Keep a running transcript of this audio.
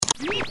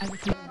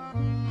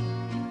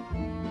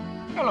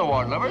Hello,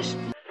 art lovers.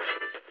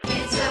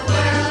 It's a world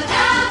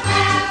of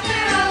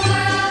laughter, a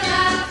world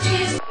of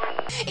tears,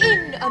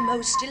 in a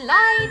most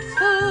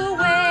delightful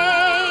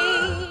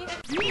way.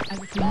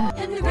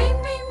 And the rain,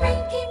 rain,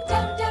 rain came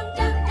down, down,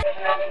 down.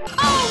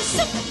 Oh,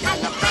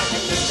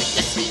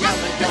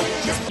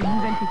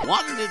 supercalifragilisticexpialidocious.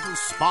 One little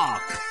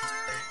spark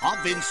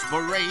of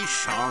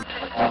inspiration.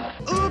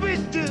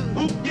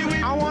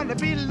 Ooby-doo, I want to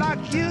be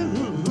like you.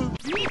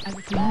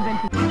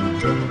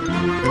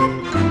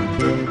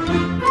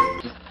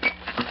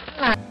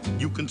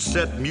 You can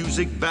set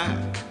music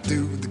back.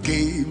 Through the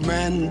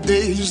caveman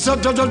days,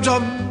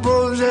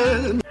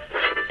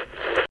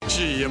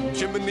 Chim,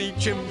 chimney,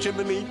 chim,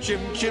 chimney, chim,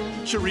 chim,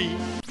 chiree.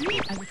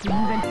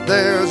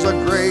 there's a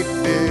great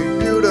big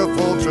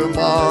beautiful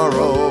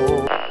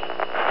tomorrow.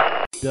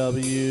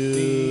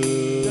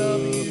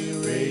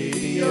 WDW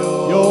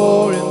Radio,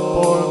 your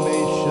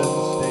information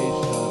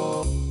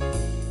station.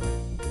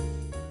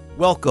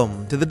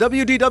 Welcome to the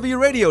WDW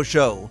Radio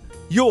Show,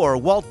 your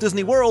Walt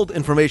Disney World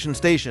information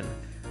station.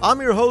 I'm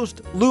your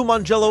host, Lou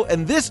Mongello,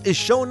 and this is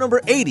show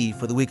number 80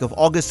 for the week of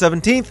August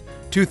 17th,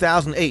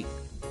 2008.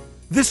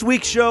 This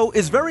week's show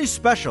is very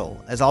special,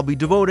 as I'll be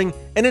devoting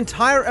an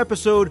entire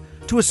episode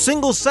to a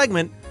single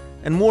segment,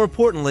 and more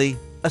importantly,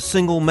 a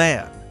single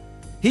man.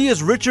 He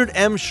is Richard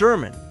M.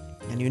 Sherman,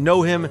 and you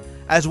know him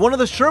as one of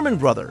the Sherman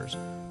Brothers,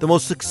 the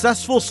most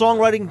successful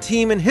songwriting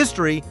team in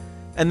history,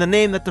 and the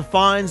name that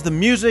defines the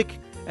music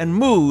and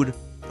mood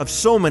of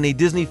so many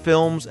Disney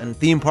films and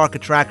theme park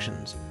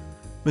attractions.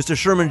 Mr.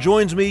 Sherman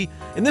joins me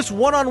in this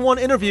one-on-one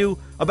interview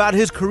about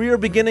his career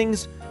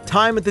beginnings,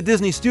 time at the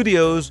Disney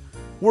Studios,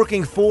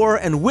 working for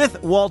and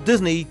with Walt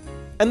Disney,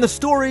 and the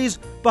stories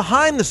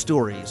behind the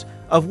stories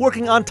of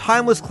working on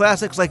timeless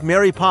classics like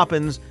Mary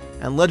Poppins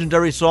and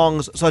legendary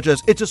songs such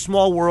as It's a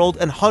Small World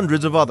and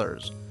hundreds of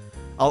others.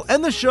 I'll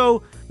end the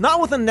show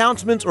not with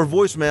announcements or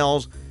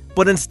voicemails,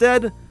 but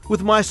instead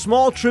with my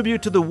small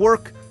tribute to the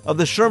work of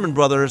the Sherman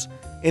Brothers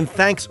in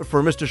thanks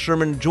for Mr.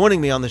 Sherman joining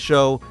me on the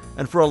show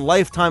and for a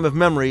lifetime of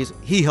memories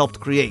he helped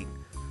create.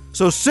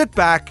 So sit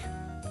back,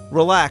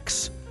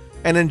 relax,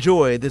 and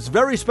enjoy this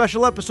very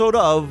special episode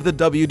of the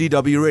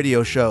WDW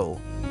Radio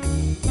Show.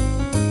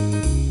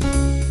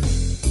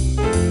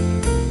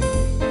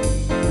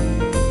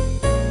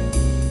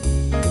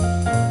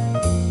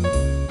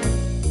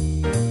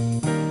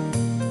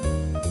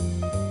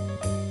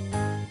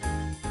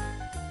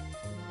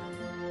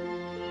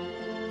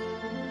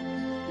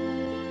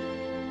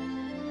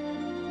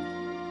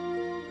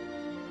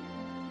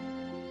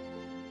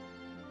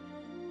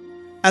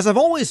 As I've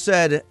always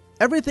said,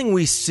 everything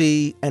we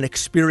see and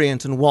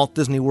experience in Walt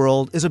Disney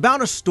World is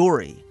about a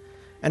story.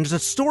 And it's a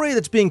story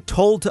that's being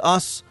told to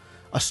us,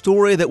 a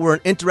story that we're an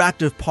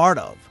interactive part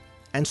of.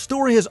 And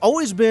story has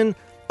always been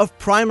of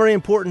primary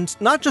importance,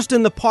 not just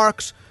in the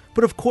parks,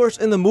 but of course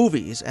in the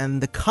movies.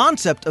 And the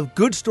concept of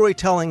good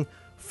storytelling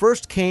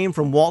first came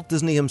from Walt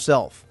Disney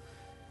himself.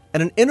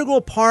 And an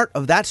integral part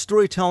of that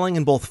storytelling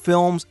in both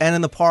films and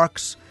in the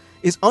parks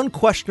is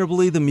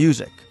unquestionably the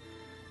music.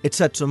 It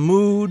sets a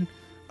mood,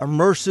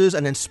 immerses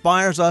and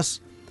inspires us,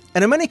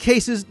 and in many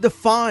cases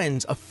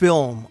defines a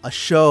film, a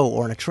show,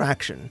 or an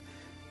attraction.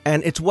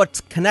 And it's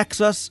what connects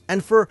us,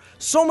 and for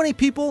so many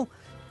people,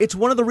 it's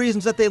one of the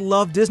reasons that they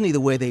love Disney the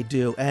way they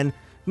do, and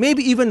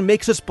maybe even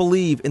makes us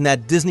believe in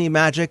that Disney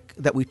magic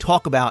that we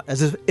talk about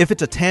as if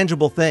it's a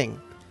tangible thing.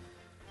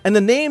 And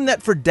the name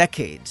that for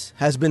decades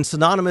has been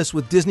synonymous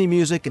with Disney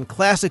music and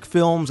classic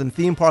films and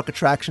theme park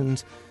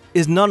attractions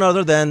is none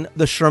other than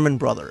the Sherman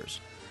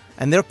Brothers.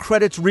 And their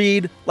credits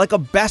read like a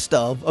best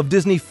of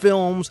Disney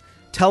films,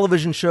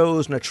 television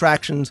shows, and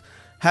attractions,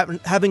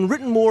 having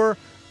written more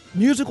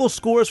musical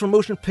scores for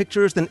motion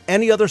pictures than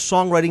any other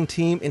songwriting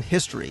team in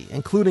history,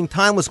 including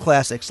timeless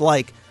classics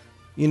like,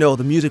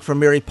 the music from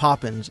Mary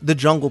Poppins, The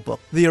Jungle Book,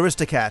 The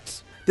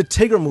Aristocats, The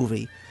Tigger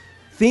Movie,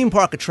 theme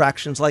park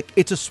attractions like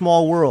It's a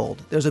Small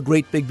World, There's a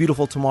Great Big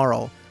Beautiful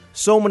Tomorrow,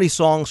 so many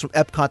songs from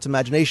Epcot's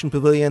Imagination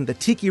Pavilion, The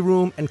Tiki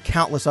Room, and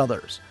countless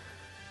others.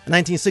 In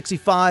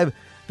 1965,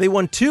 they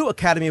won 2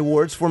 Academy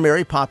Awards for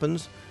Mary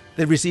Poppins.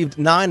 They received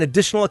 9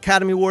 additional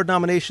Academy Award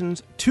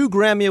nominations, 2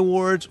 Grammy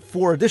Awards,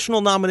 4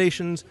 additional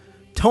nominations,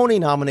 Tony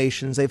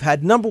nominations. They've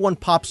had #1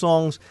 pop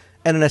songs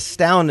and an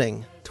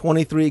astounding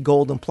 23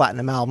 gold and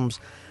platinum albums.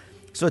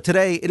 So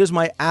today, it is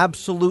my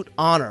absolute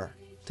honor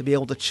to be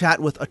able to chat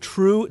with a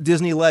true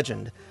Disney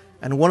legend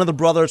and one of the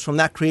brothers from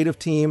that creative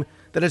team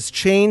that has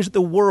changed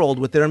the world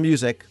with their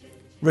music,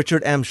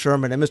 Richard M.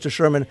 Sherman. And Mr.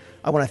 Sherman,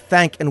 I want to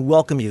thank and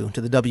welcome you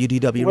to the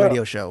WDW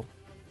Radio Show.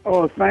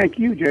 Oh, thank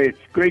you, Jay. It's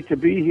great to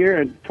be here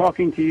and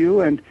talking to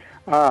you, and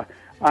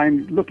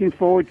I'm looking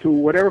forward to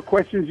whatever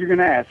questions you're going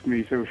to ask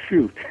me, so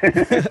shoot.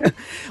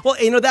 Well,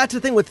 that's the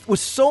thing. With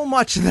so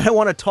much that I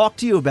want to talk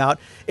to you about,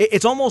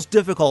 it's almost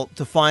difficult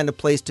to find a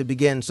place to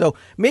begin. So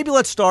maybe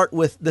let's start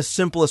with the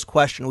simplest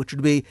question, which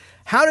would be,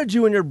 how did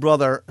you and your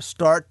brother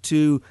start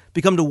to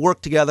become to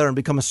work together and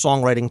become a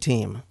songwriting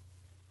team?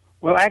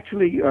 Well,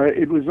 actually,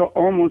 it was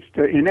almost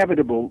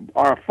inevitable.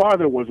 Our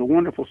father was a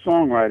wonderful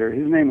songwriter.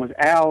 His name was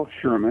Al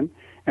Sherman.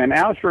 And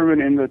Al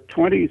Sherman in the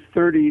 20s,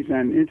 30s,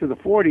 and into the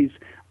 40s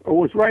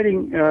was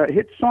writing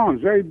hit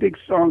songs, very big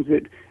songs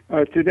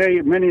that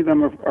today many of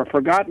them are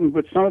forgotten,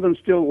 but some of them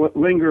still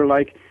linger,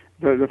 like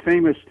the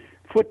famous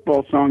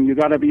football song, "You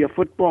Gotta Be a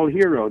Football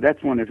Hero."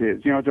 That's one of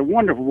his. You know, it's a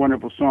wonderful,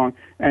 wonderful song.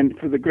 And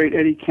for the great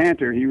Eddie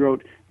Cantor, he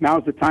wrote,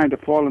 "Now's the Time to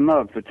Fall in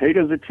Love."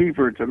 Potatoes are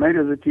cheaper,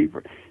 tomatoes are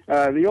cheaper.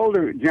 The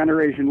older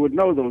generation would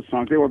know those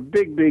songs. They were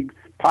big, big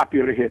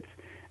popular hits.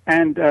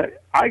 And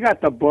I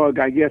got the bug,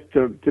 I guess,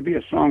 to be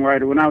a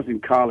songwriter when I was in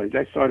college.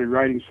 I started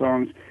writing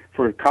songs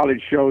for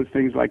college shows,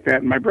 things like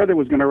that. And my brother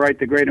was going to write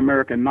the great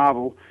American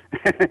novel.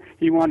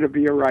 He wanted to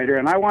be a writer.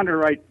 And I wanted to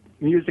write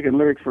music and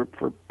lyrics for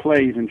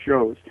plays and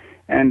shows.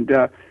 And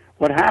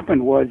what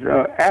happened was,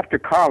 after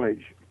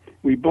college,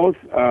 we both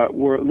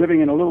were living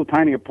in a little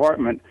tiny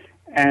apartment,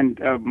 and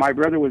my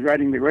brother was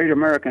writing the great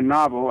American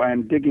novel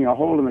and digging a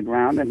hole in the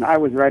ground, and I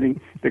was writing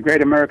the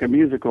great American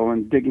musical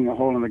and digging a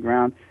hole in the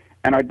ground.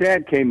 And our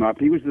dad came up.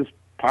 He was this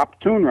pop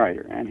tune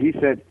writer, and he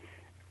said,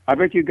 "I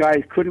bet you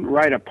guys couldn't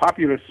write a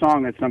popular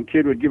song that some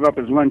kid would give up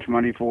his lunch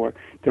money for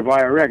to buy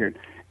a record."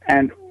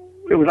 And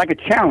it was like a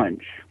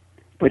challenge.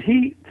 But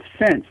he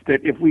sensed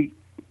that if we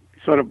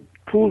sort of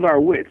pooled our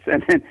wits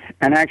and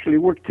actually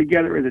worked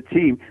together as a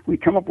team,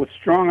 we'd come up with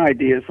strong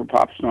ideas for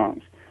pop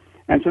songs.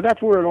 And so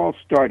that's where it all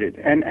started.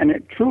 And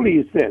it truly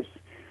is this.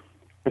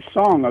 A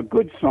song, a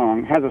good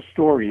song, has a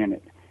story in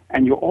it.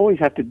 And you always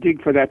have to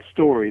dig for that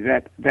story,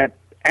 that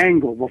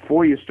angle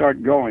before you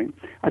start going.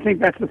 I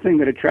think that's the thing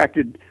that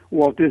attracted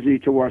Walt Disney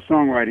to our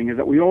songwriting, is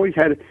that we always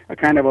had a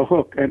kind of a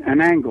hook, an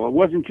angle. It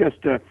wasn't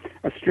just a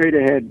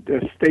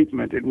straight-ahead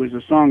statement. It was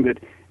a song that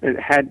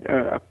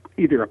had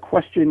either a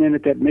question in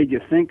it that made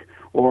you think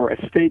or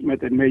a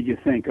statement that made you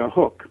think, a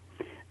hook.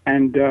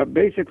 And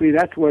basically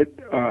that's what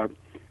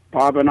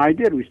Bob and I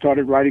did. We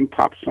started writing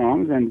pop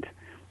songs, and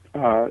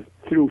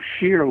through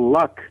sheer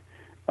luck,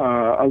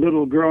 a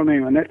little girl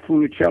named Annette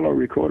Funicello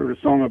recorded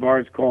a song of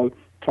ours called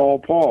Tall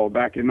Paul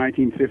back in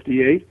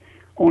 1958,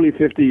 only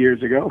 50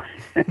 years ago.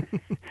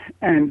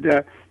 And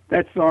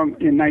that song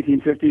in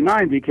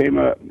 1959 became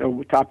a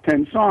top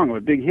 10 song, a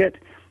big hit.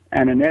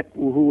 And Annette,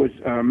 who was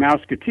a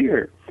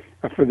Mouseketeer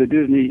for the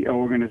Disney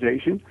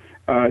organization,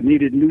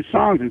 needed new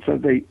songs. And so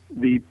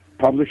the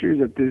publishers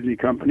at Disney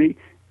Company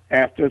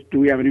asked us, do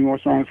we have any more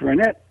songs for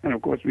Annette? And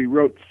of course, we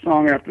wrote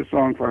song after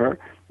song for her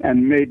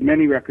and made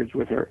many records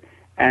with her.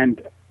 And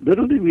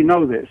little did we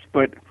know this,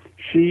 but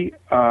she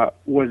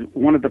was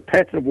one of the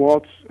pets of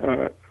Walt's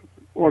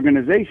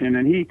organization,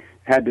 and he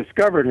had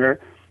discovered her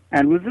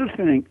and was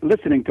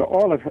listening to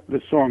all of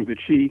the songs that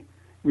she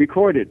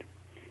recorded.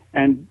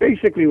 And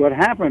basically what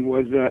happened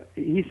was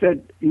he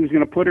said he was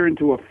going to put her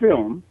into a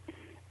film,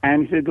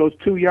 and he said, those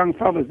two young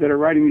fellas that are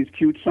writing these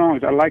cute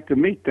songs, I'd like to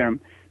meet them.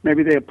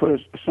 Maybe they'll put a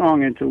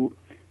song into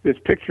this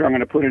picture I'm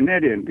going to put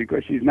Annette in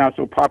because she's now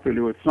so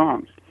popular with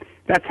songs.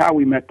 That's how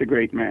we met the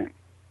great man.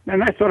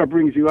 And that sort of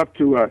brings you up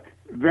to a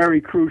very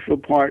crucial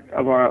part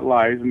of our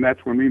lives, and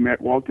that's when we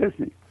met Walt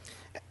Disney.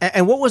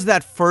 And what was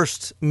that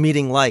first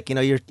meeting like? You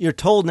know, you're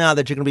told now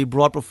that you're going to be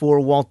brought before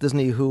Walt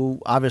Disney,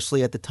 who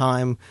obviously at the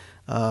time,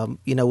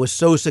 was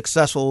so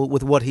successful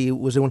with what he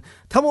was doing.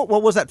 Tell me,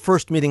 what was that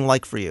first meeting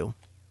like for you?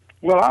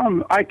 Well,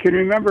 I can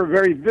remember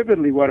very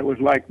vividly what it was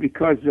like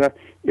because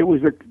it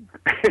was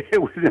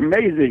it was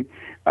amazing.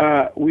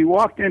 We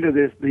walked into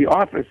the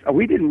office.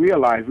 We didn't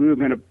realize we were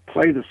going to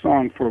play the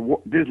song for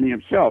Disney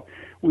himself.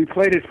 We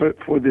played it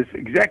for this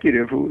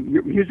executive,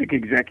 music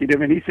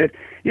executive, and he said,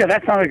 "Yeah,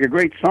 that sounds like a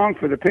great song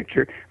for the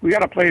picture. We got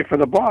to play it for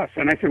the boss."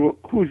 And I said, "Well,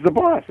 who's the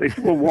boss?" They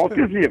said, "Well, Walt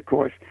Disney, of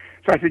course."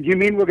 So I said, "You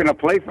mean we're going to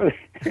play for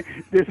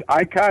this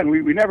icon?"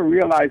 We never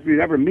realized we'd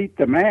ever meet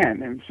the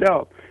man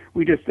himself.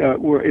 We just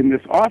were in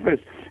this office,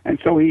 and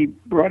so he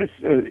brought us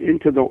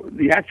into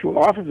the actual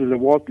offices of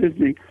Walt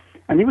Disney,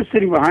 and he was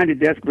sitting behind a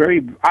desk,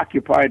 very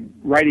occupied,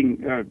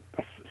 writing,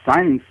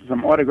 signing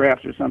some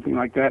autographs or something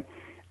like that,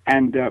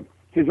 and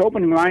his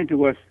opening line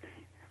to us,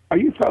 "Are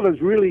you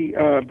fellas really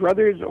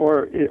brothers,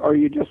 or are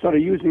you just sort of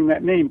using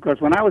that name?"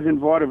 Because when I was in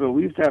vaudeville,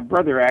 we used to have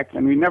brother acts,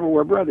 and we never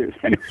were brothers.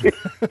 And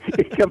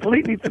he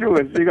completely threw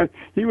us because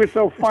he was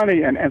so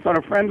funny and sort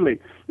of friendly.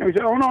 And we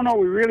said, "Oh, no,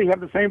 we really have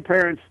the same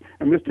parents."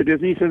 And Mr.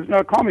 Disney says,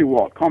 "No, call me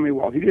Walt, call me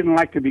Walt." He didn't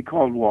like to be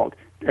called Walt,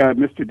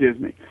 Mr.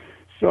 Disney.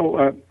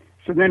 So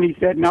then he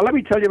said, "Now let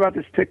me tell you about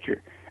this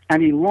picture."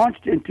 And he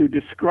launched into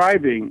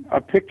describing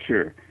a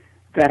picture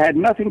that had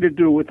nothing to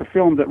do with the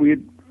film that we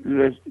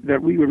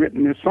were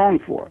written this song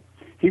for.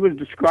 He was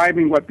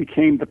describing what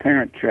became The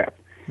Parent Trap,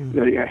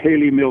 the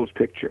Haley Mills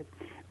picture.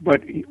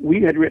 But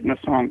we had written a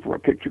song for a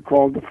picture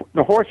called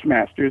The Horse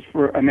Masters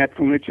for Annette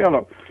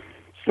Funicello.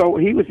 So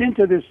he was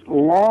into this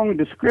long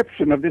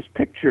description of this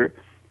picture,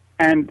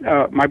 and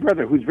my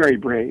brother, who's very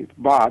brave,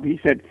 Bob, he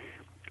said,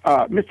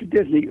 "Mr.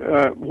 Disney,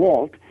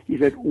 Walt," he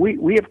said,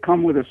 we have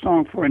come with a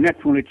song for Annette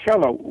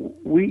Funicello.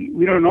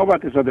 We don't know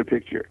about this other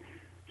picture."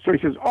 So he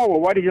says, "Oh,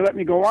 well, why did you let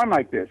me go on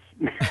like this?"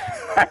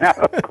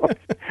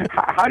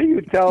 how do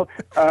you tell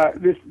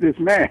this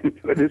man,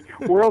 this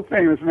world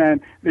famous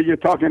man, that you're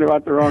talking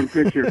about the wrong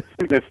picture?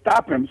 To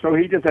stop him, so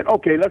he just said,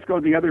 "Okay, let's go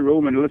to the other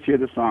room and let's hear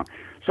the song."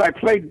 So I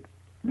played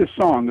this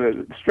song,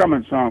 the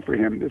strumming song for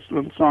him, this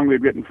little song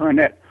we'd written for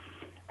Annette,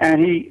 and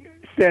he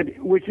said,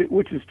 which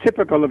is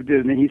typical of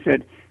Disney. He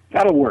said,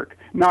 "That'll work."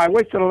 Now I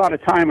wasted a lot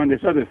of time on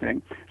this other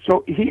thing,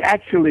 so he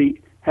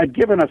actually had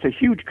given us a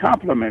huge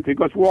compliment,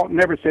 because Walt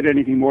never said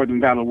anything more than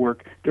 "that'll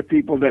work" to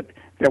people that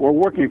were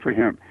working for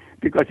him,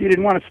 because he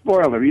didn't want to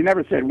spoil them. He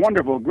never said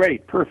 "wonderful,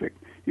 great, perfect."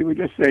 He would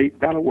just say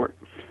 "that'll work."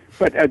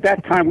 But at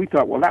that time we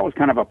thought, well, that was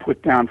kind of a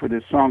put down for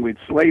this song we'd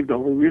slaved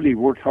over, really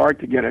worked hard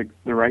to get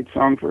the right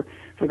song for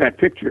that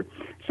picture.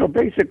 So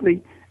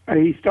basically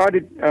he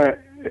started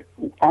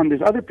on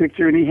this other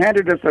picture, and he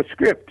handed us a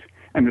script,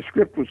 and the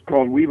script was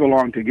called "We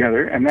Belong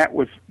Together," and that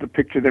was the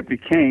picture that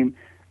became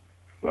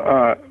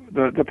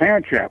the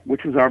Parent Trap,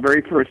 which was our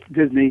very first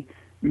Disney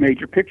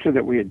major picture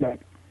that we had done.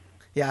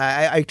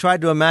 Yeah, I tried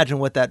to imagine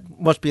what that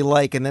must be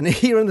like, and then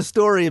hearing the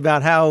story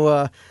about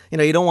how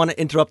you don't want to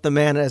interrupt the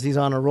man as he's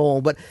on a roll.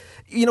 But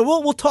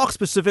we'll talk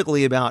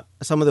specifically about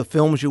some of the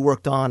films you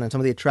worked on and some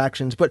of the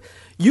attractions. But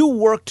you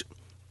worked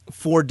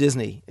for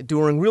Disney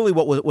during really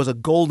what was a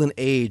golden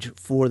age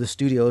for the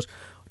studios.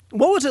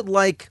 What was it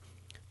like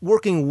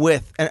working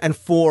with and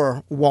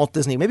for Walt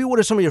Disney? Maybe what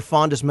are some of your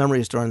fondest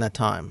memories during that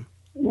time?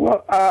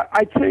 Well,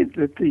 I'd say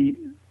that the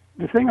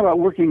thing about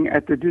working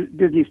at the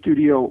Disney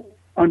studio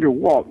under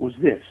Walt was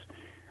this: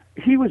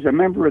 he was a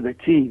member of the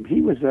team.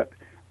 He was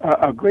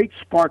a great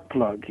spark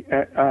plug,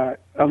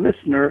 a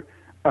listener,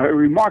 a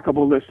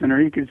remarkable listener.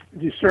 He could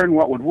discern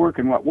what would work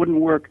and what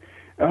wouldn't work.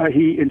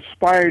 He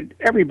inspired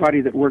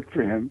everybody that worked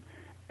for him,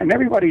 and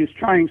everybody was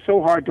trying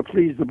so hard to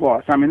please the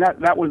boss. I mean,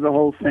 that was the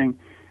whole thing.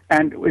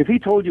 And if he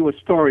told you a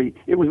story,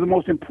 it was the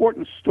most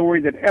important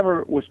story that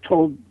ever was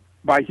told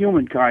by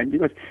humankind,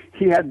 because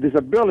he had this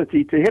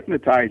ability to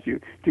hypnotize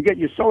you, to get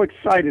you so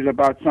excited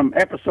about some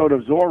episode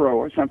of Zorro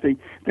or something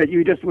that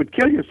you just would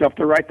kill yourself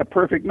to write the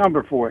perfect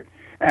number for it,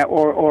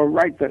 or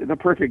write the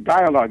perfect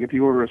dialogue if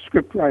you were a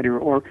script writer,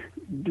 or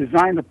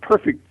design the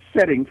perfect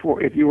setting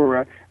for if you were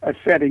a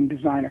setting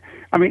designer.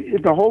 I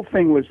mean, the whole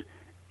thing was,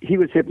 he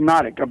was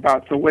hypnotic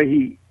about the way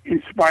he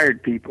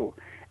inspired people,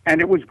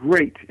 and it was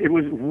great. It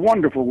was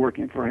wonderful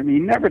working for him. He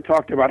never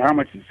talked about how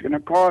much it's going to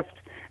cost,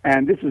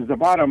 and this is the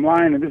bottom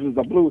line, and this is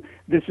the blue,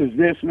 this is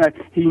this and that.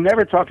 He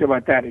never talked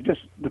about that. It's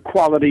just the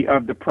quality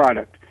of the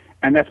product,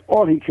 and that's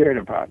all he cared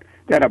about.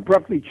 That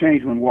abruptly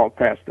changed when Walt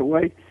passed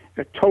away.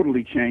 It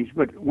totally changed,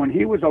 but when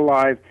he was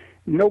alive,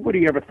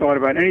 nobody ever thought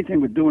about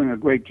anything but doing a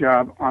great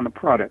job on the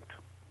product.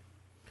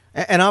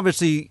 And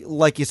obviously,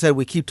 like you said,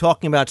 we keep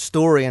talking about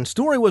story, and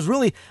story was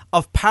really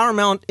of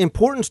paramount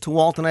importance to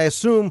Walt, and I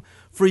assume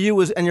for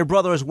you and your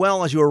brother as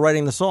well as you were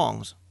writing the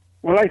songs.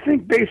 Well, I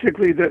think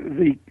basically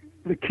the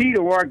key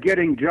to our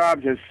getting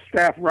jobs as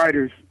staff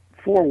writers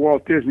for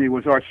Walt Disney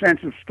was our sense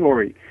of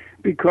story,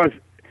 because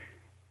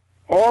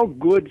all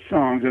good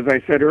songs, as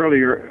I said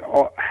earlier,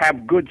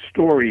 have good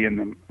story in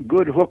them,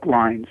 good hook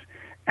lines.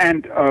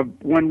 And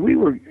when we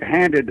were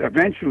handed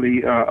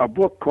eventually a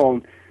book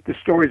called The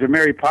Stories of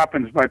Mary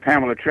Poppins by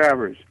Pamela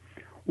Travers,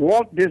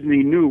 Walt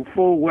Disney knew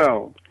full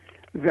well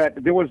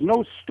that there was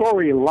no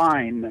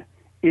storyline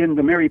in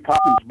the Mary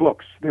Poppins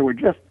books. They were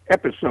just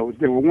episodes.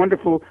 They were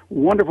wonderful,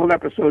 wonderful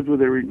episodes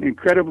with an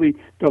incredibly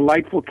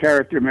delightful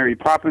character, Mary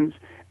Poppins,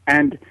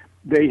 and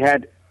they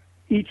had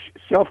each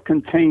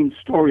self-contained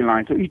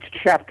storyline. So each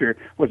chapter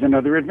was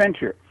another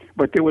adventure.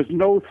 But there was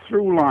no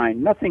through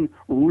line. Nothing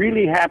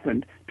really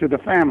happened to the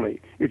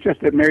family. It's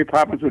just that Mary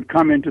Poppins would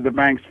come into the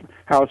Banks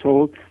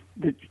household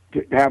to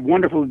have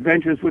wonderful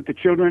adventures with the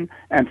children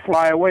and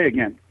fly away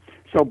again.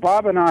 So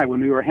Bob and I, when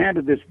we were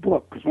handed this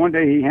book, because one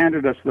day he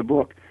handed us the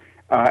book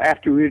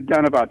after we had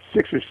done about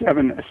 6 or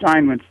 7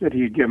 assignments that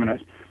he had given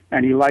us,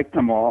 and he liked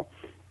them all,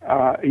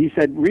 he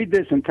said, "Read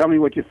this and tell me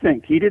what you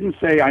think." He didn't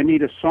say, "I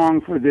need a song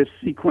for this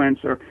sequence,"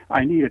 or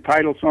 "I need a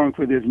title song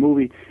for this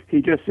movie."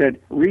 He just said,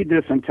 "Read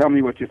this and tell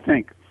me what you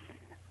think."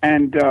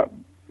 And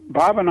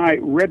Bob and I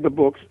read the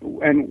books,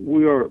 and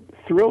we were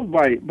thrilled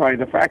by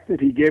the fact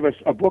that he gave us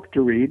a book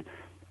to read.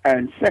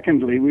 And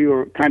secondly, we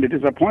were kind of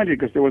disappointed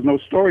because there was no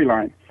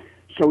storyline.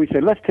 So we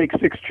said, let's take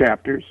 6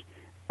 chapters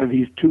of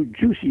these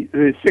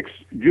 6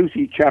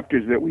 juicy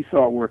chapters that we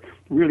thought were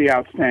really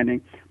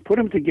outstanding, put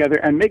them together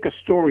and make a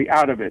story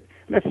out of it.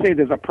 Let's say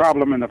there's a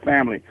problem in the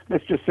family.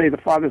 Let's just say the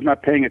father's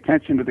not paying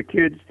attention to the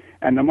kids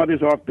and the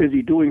mother's off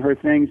busy doing her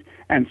things,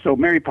 and so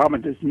Mary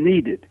Poppins is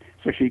needed.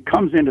 So she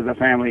comes into the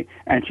family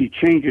and she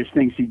changes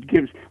things. She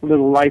gives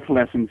little life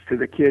lessons to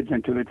the kids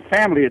and to the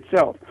family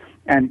itself,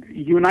 and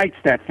unites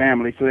that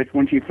family so that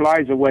when she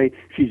flies away,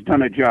 she's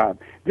done a job.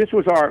 This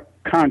was our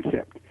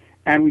concept.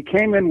 And we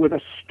came in with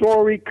a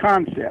story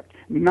concept,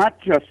 not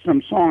just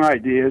some song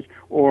ideas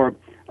or,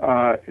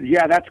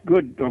 yeah, that's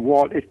good,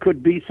 Walt, it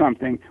could be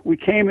something. We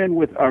came in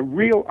with a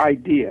real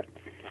idea.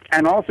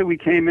 And also we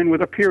came in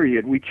with a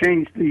period. We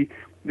changed the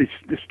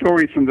the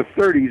stories from the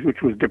 30s,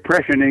 which was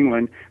Depression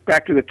England,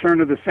 back to the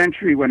turn of the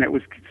century when it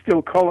was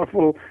still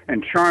colorful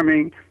and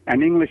charming,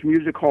 and English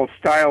music hall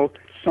style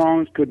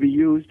songs could be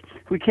used.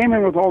 We came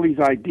in with all these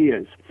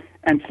ideas,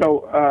 and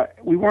so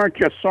we weren't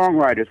just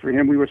songwriters for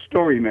him; we were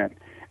storymen.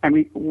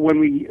 And when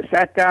we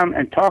sat down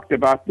and talked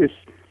about this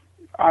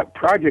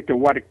project of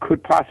what it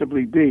could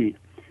possibly be,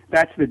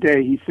 that's the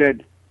day he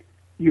said,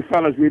 "You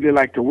fellas really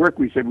like to work."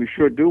 We said, "We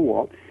sure do,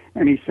 Walt."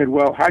 And he said,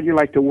 "Well, how'd you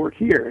like to work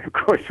here?" Of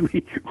course,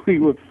 we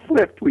were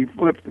flipped. We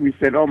flipped. We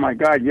said, "Oh my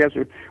God, yes,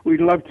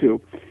 we'd love to."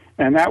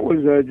 And that was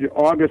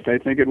August, I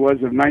think it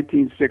was, of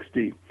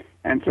 1960.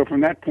 And so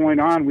from that point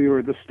on, we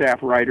were the staff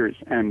writers,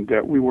 and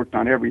we worked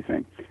on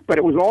everything. But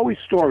it was always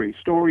story,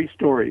 story,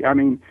 story. I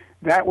mean,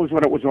 that was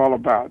what it was all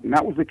about, and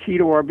that was the key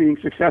to our being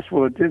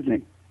successful at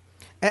Disney.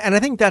 And I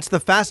think that's the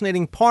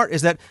fascinating part,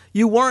 is that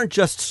you weren't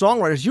just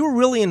songwriters. You were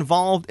really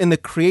involved in the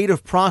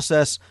creative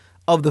process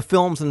of the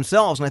films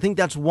themselves, and I think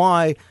that's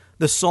why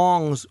the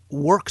songs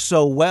work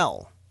so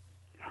well.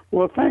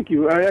 Well, thank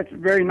you. That's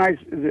very nice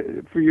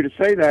for you to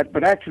say that,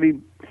 but actually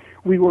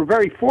we were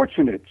very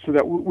fortunate so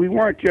that we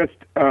weren't just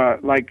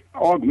like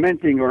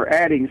augmenting or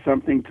adding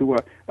something to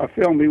a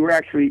film. We were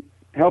actually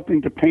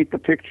helping to paint the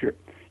picture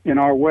in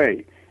our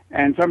way.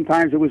 And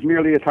sometimes it was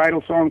merely a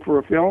title song for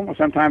a film, or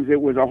sometimes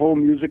it was a whole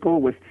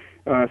musical with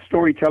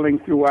storytelling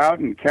throughout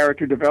and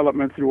character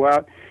development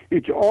throughout.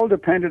 It all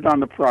depended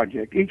on the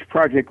project. Each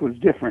project was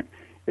different.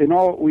 In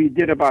all, we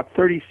did about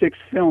 36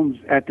 films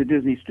at the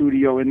Disney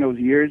studio in those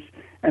years,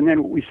 and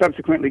then we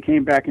subsequently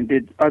came back and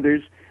did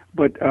others.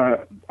 But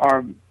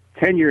our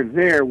tenure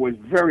there was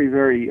very,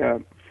 very,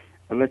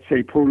 let's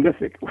say,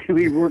 prolific.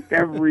 We worked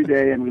every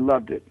day, and we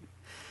loved it.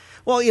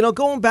 Well,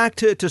 going back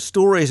to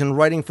stories and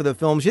writing for the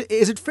films,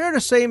 is it fair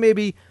to say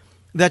maybe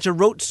that you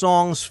wrote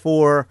songs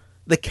for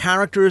the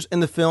characters in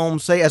the film,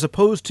 say, as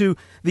opposed to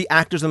the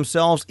actors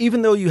themselves,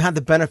 even though you had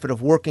the benefit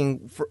of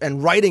working for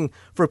and writing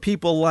for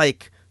people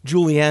like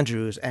Julie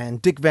Andrews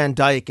and Dick Van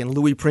Dyke and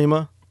Louis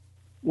Prima?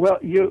 Well,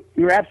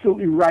 you're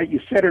absolutely right. You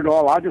said it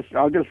all.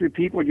 I'll just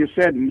repeat what you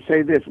said and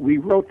say this: we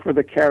wrote for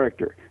the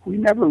character. We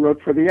never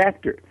wrote for the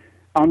actor.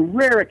 On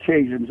rare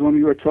occasions, when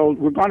we were told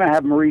we're going to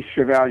have Maurice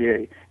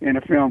Chevalier in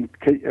a film,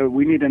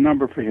 we need a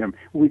number for him,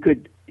 we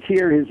could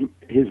hear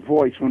his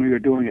voice when we were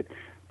doing it.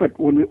 But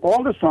when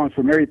all the songs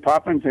for Mary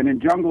Poppins and in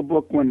Jungle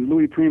Book, when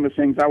Louis Prima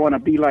sings "I Want to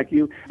Be Like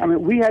You," I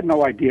mean, we had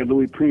no idea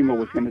Louis Prima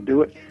was going to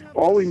do it.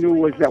 All we knew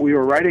was that we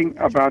were writing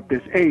about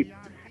this ape,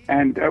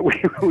 and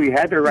we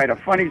had to write a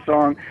funny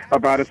song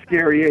about a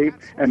scary ape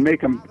and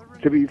make him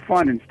to be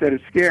fun instead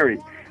of scary.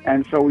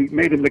 And so we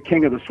made him the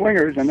king of the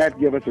swingers, and that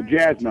gave us a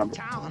jazz number.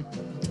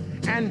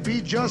 And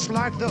be just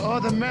like the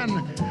other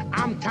men.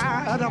 I'm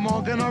tired of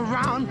walking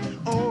around.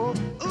 Oh,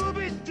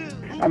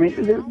 ooby-doo. I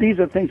mean, these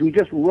are things we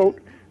just wrote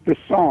the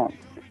song,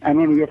 and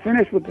when we were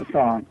finished with the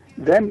song,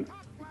 then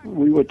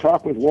we would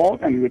talk with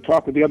Walt and we would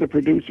talk with the other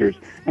producers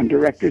and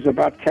directors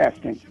about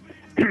casting.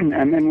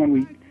 And then when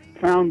we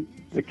found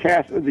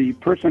the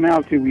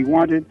personality we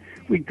wanted,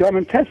 we'd come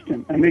and test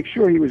him and make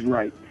sure he was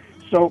right.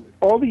 So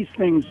all these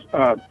things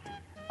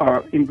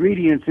are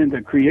ingredients in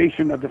the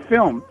creation of the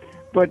film,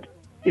 but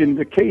in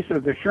the case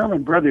of the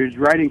Sherman Brothers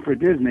writing for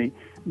Disney,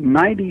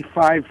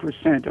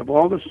 95% of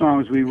all the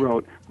songs we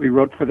wrote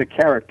for the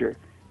character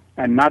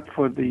and not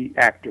for the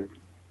actor.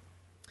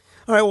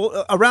 All right,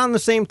 well, around the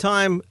same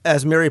time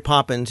as Mary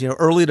Poppins,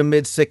 early to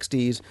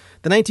mid-'60s,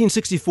 the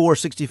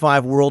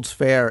 1964-65 World's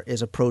Fair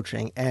is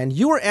approaching, and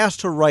you were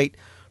asked to write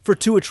for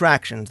two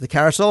attractions, the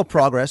Carousel of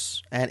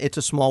Progress and It's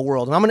a Small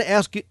World. And I'm going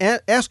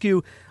to ask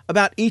you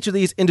about each of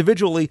these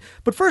individually,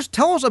 but first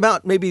tell us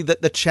about maybe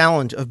the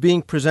challenge of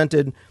being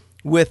presented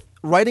with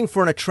writing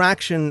for an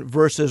attraction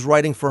versus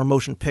writing for a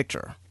motion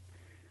picture.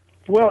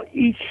 Well,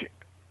 each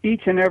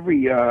and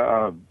every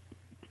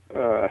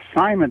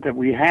assignment that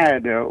we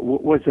had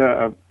was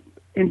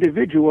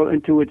individual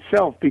into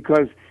itself,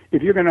 because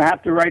if you're going to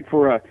have to write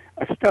for a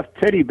stuffed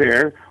teddy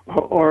bear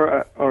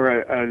or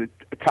a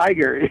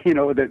tiger,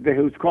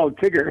 who's called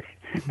Tigger,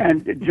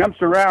 and it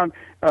jumps around,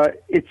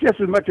 it's just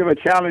as much of a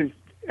challenge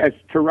as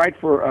to write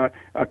for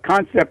a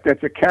concept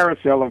that's a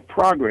carousel of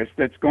progress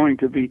that's going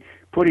to be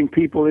putting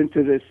people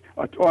into this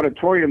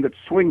auditorium that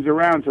swings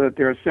around so that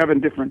there are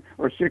 7 different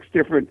or 6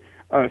 different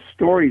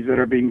stories that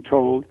are being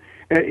told.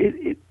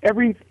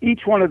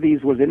 Each one of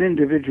these was an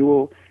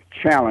individual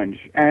challenge,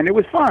 and it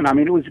was fun. I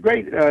mean, it was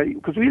great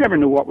because we never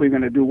knew what we were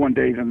going to do one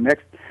day to the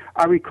next.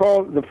 I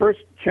recall the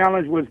first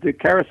challenge was the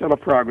Carousel of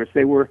Progress.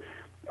 They were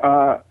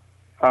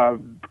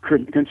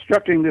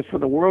constructing this for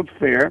the World's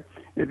Fair.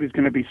 It was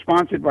going to be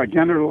sponsored by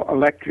General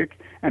Electric,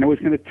 and it was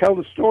going to tell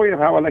the story of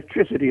how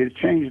electricity has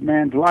changed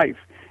man's life,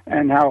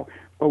 and how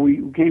we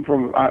came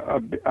from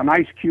an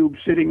ice cube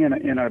sitting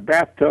in a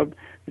bathtub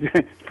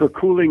for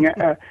cooling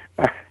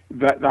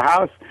the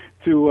house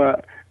to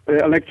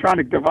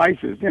electronic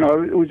devices.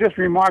 It was just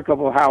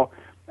remarkable how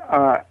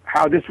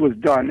this was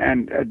done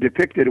and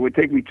depicted. It would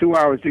take me 2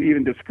 hours to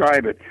even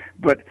describe it.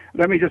 But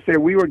let me just say,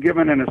 we were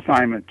given an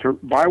assignment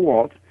by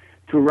Walt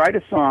to write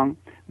a song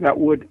that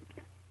would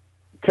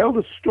tell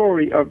the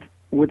story of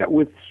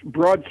with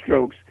broad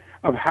strokes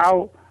of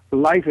how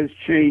life has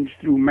changed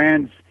through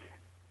man's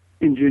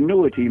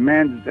ingenuity,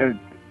 man's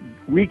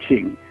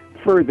reaching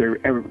further,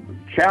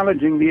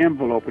 challenging the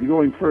envelope and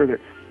going further.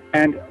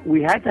 And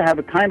we had to have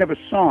a kind of a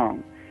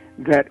song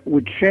that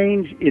would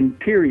change in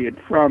period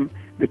from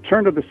the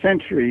turn of the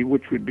century,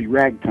 which would be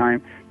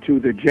ragtime, to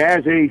the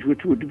jazz age,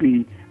 which would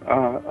be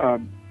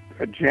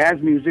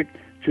jazz music,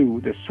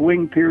 to the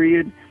swing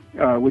period,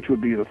 which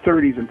would be the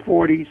 30s and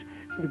 40s,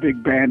 the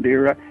big band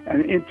era,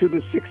 and into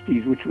the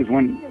 60s, which was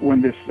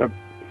when this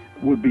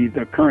would be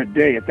the current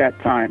day at that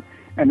time.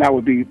 And that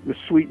would be the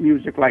sweet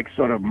music like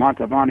sort of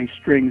Mantovani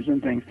strings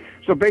and things.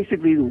 So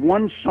basically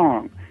one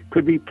song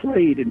could be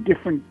played in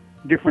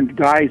different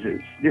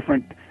guises,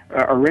 different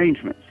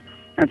arrangements.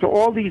 And so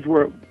all these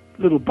were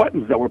little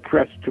buttons that were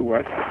pressed to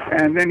us.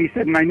 And then he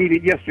said, and I need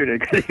it yesterday,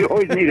 because he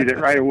always needed it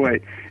right away.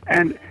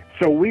 And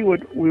so we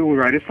would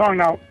write a song.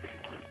 Now,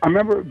 I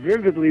remember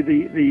vividly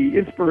the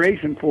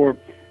inspiration for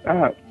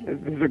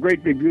there's a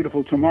Great Big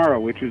Beautiful Tomorrow,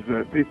 which is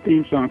the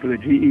theme song for the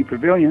GE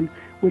Pavilion,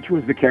 which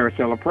was the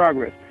Carousel of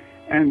Progress.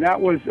 And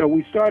that was,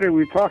 we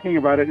were talking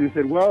about it, and we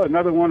said, well,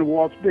 another one of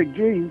Walt's big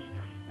dreams,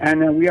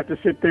 and we have to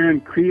sit there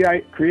and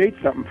create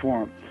something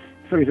for him.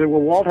 So he said,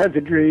 well, Walt has a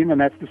dream, and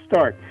that's the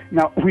start.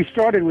 Now, we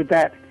started with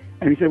that,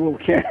 and he said, well,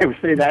 we can't ever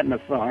say that in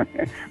a song.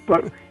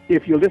 But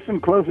if you listen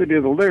closely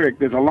to the lyric,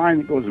 there's a line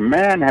that goes,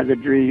 man has a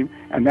dream,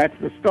 and that's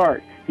the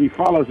start. He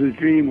follows his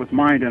dream with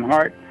mind and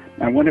heart,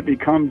 and when it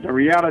becomes a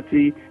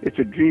reality, it's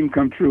a dream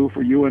come true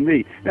for you and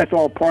me. That's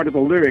all part of the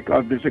lyric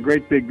of There's a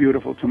Great Big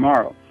Beautiful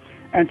Tomorrow.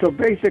 And so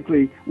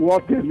basically,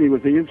 Walt Disney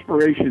was the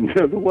inspiration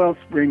to the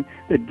wellspring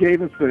that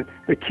gave us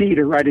the key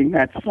to writing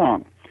that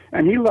song.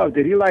 And he loved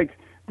it. He liked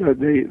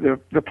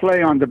the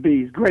play on the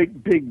bees,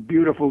 Great Big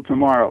Beautiful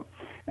Tomorrow,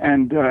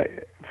 and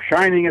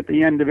shining at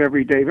the end of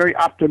every day, very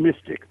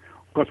optimistic.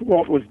 Because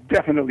Walt was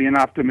definitely an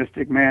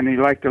optimistic man. He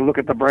liked to look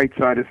at the bright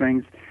side of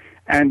things.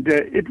 And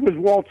it was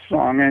Walt's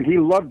song, and he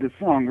loved the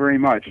song very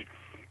much.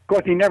 Of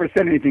course, he never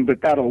said anything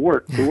but that'll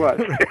work to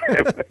us.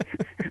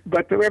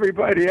 But to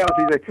everybody else,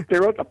 he said, they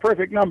wrote the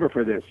perfect number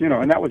for this,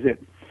 and that was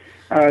it.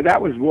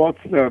 That was Walt's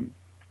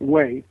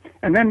way.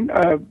 And then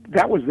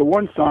that was the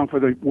one song for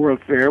the World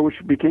Fair, which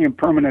became a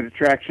permanent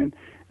attraction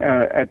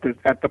at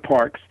the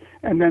parks.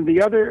 And then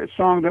the other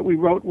song that we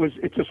wrote was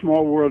It's a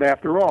Small World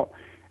After All.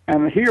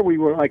 And here we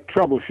were like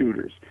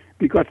troubleshooters,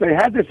 because they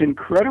had this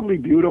incredibly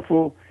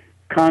beautiful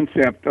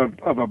concept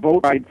of a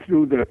boat ride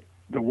through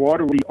the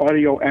water, the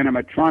audio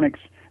animatronics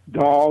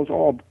dolls,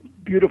 all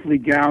beautifully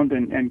gowned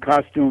and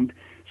costumed,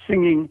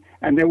 singing,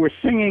 and they were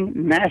singing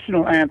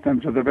national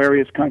anthems of the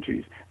various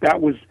countries.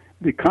 That was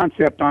the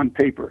concept on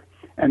paper,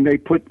 and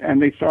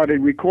they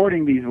started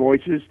recording these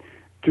voices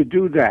to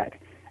do that.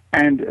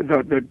 And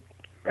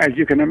as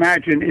you can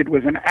imagine, it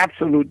was an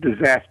absolute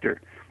disaster,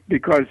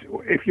 because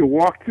if you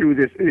walked through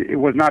this, it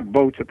was not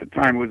boats at the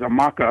time, it was a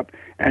mock-up,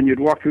 and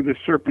you'd walk through the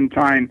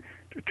Serpentine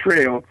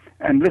Trail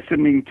and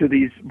listening to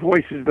these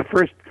voices. The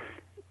first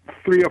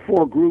 3 or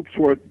 4 groups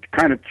were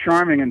kind of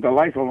charming and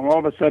delightful, and all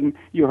of a sudden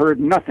you heard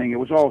nothing. It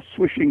was all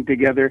swishing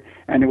together,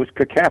 and it was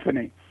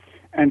cacophony.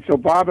 And so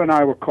Bob and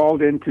I were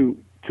called in to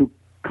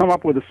come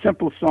up with a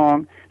simple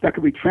song that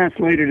could be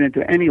translated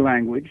into any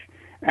language,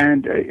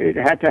 and it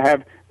had to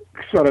have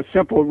sort of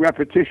simple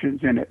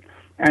repetitions in it.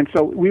 And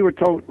so we were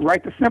told,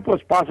 write the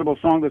simplest possible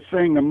song to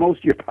sing the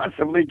most you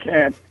possibly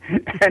can.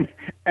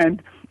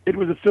 And it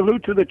was a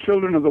salute to the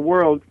children of the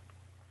world,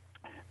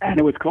 and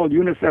it was called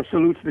UNICEF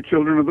Salutes the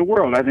Children of the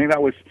World. I think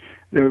that was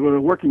the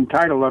working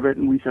title of it,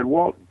 and we said,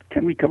 Walt,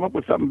 can we come up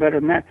with something better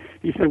than that?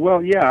 He said,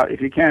 well, yeah, if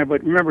you can,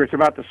 but remember, it's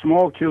about the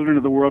small children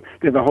of the world.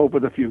 They're the hope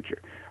of the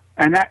future.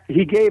 And that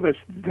he gave us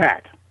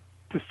that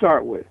to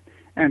start with.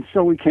 And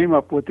so we came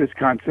up with this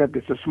concept,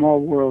 it's a small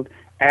world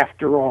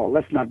after all.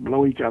 Let's not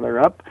blow each other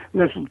up.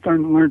 Let's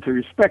learn to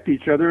respect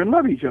each other and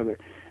love each other.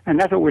 And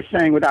that's what we're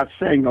saying without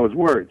saying those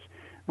words.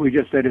 We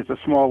just said it's a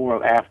small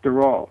world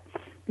after all.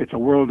 It's a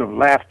world of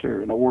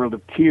laughter and a world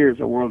of tears,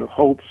 a world of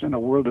hopes and a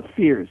world of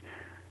fears.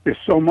 There's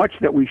so much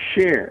that we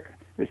share.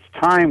 It's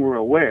time we're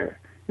aware.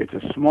 It's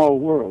a small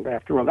world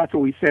after all. That's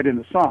what we said in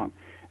the song.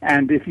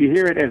 And if you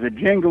hear it as a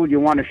jingle, you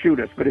want to shoot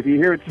us. But if you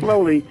hear it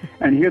slowly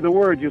and hear the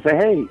words, you say,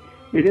 hey,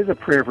 it is a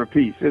prayer for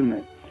peace, isn't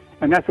it?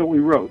 And that's what we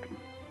wrote.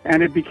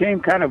 And it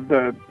became kind of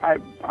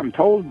I'm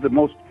told, the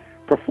most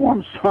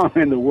performed song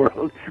in the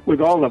world,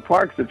 with all the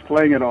parks that's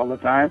playing it all the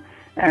time.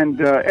 And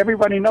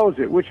everybody knows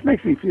it, which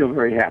makes me feel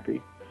very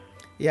happy.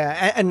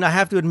 Yeah, and I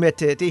have to admit,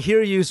 to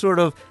hear you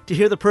to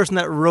hear the person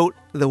that wrote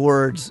the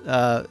words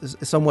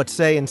somewhat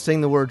say and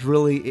sing the words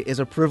really is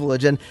a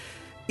privilege. And,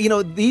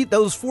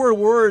 those 4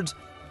 words,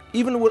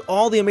 even with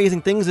all the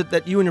amazing things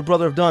that you and your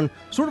brother have done,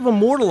 sort of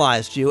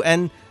immortalized you.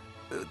 And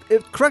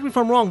correct me if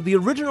I'm wrong, the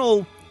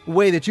original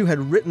way that you had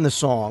written the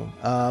song,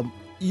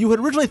 you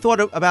had originally thought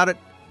about it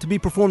to be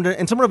performed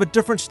in somewhat of a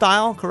different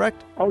style,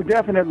 correct? Oh,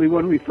 definitely.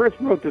 When we first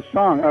wrote the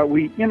song,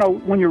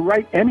 when you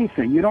write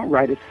anything, you don't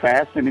write it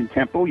fast and in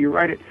tempo. You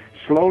write it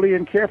slowly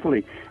and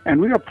carefully.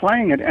 And we were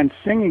playing it and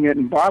singing it,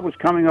 and Bob was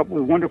coming up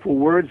with wonderful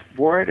words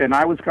for it, and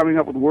I was coming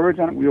up with words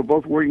on it. We were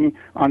both working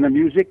on the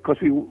music because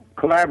we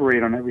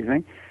collaborate on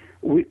everything.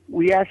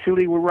 We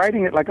actually were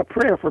writing it like a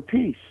prayer for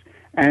peace.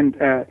 And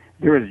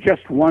there is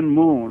just one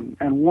moon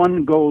and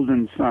one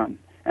golden sun,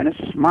 and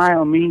a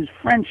smile means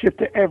friendship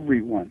to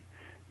everyone.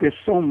 There's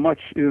so much,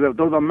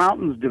 though the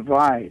mountains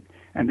divide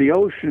and the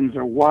oceans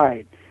are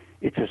wide,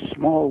 it's a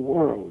small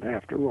world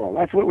after all.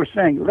 That's what we're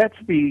saying. Let's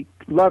be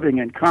loving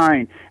and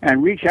kind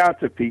and reach out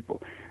to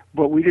people.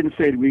 But we didn't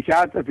say reach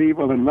out to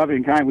people and loving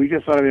and kind. We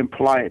just sort of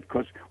imply it,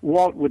 because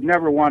Walt would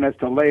never want us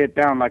to lay it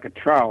down like a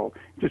trowel,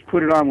 just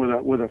put it on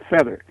with a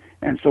feather.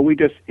 And so we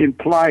just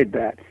implied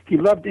that. He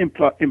loved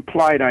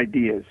implied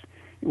ideas.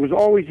 He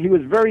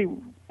was very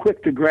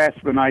quick to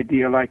grasp an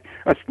idea, like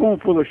a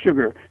spoonful of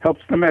sugar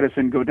helps the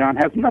medicine go down.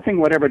 Has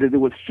nothing whatever to do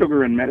with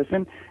sugar and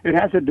medicine. It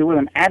has to do with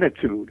an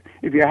attitude.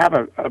 If you have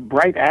a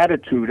bright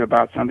attitude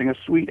about something, a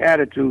sweet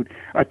attitude,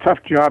 a tough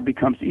job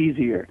becomes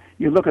easier.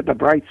 You look at the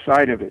bright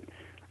side of it.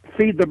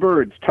 Feed the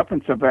birds,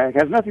 tuppence a bag.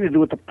 Has nothing to do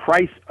with the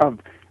price of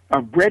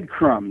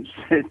breadcrumbs,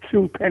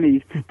 2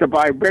 pennies to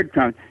buy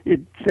breadcrumbs.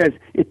 It says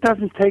it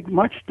doesn't take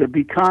much to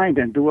be kind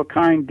and do a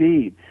kind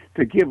deed.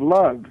 To give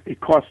love, it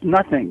costs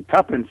nothing.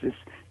 Tuppence is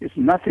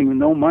nothing,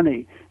 no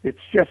money. It's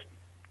just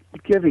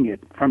giving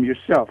it from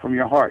yourself, from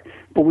your heart.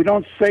 But we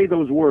don't say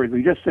those words.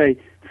 We just say,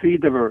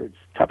 feed the birds,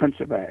 tuppence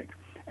a bag.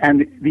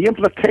 And the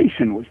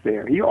implication was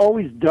there. He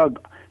always dug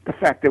the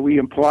fact that we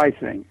imply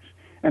things.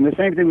 And the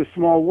same thing with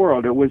Small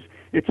World.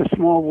 It's a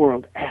small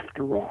world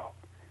after all.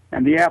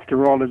 And the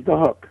after all is the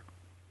hook.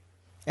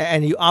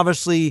 And you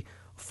obviously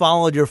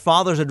followed your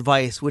father's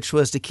advice, which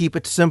was to keep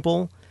it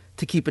simple,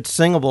 to keep it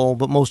singable,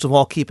 but most of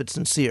all, keep it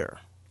sincere.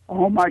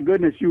 Oh, my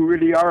goodness, you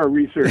really are a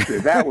researcher.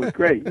 That was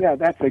great. Yeah,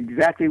 that's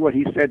exactly what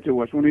he said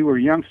to us when we were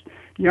young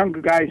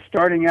guys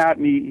starting out,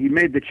 and he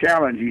made the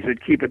challenge. He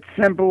said, keep it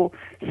simple,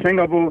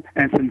 singable,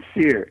 and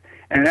sincere.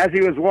 And as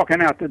he was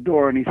walking out the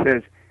door, and he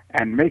says,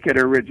 and make it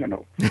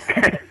original.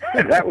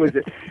 That was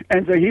it.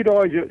 And so he'd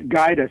always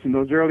guide us in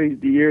those early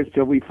years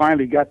till we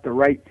finally got the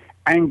right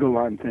angle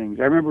on things.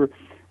 I remember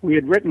we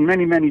had written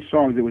many, many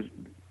songs.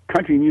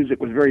 Country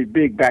music was very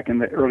big back in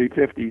the early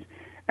 50s.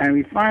 And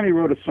we finally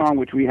wrote a song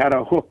which we had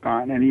a hook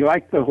on, and he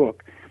liked the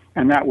hook.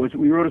 And that was,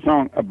 we wrote a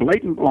song, a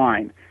blatant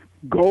line,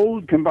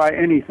 gold can buy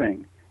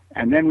anything.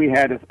 And then we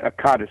had a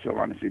codicil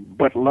on it,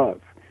 but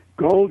love.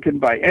 Gold can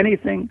buy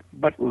anything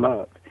but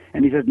love.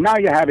 And he says, now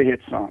you have a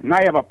hit song. Now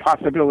you have a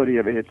possibility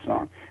of a hit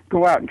song.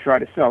 Go out and try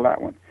to sell that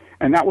one.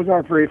 And that was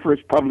our very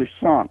first published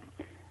song.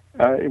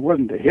 It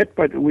wasn't a hit,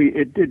 but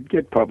it did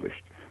get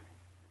published.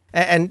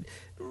 And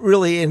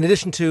really, in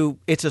addition to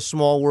It's a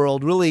Small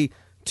World, really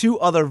two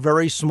other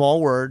very small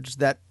words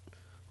that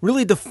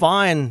really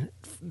define,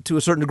 to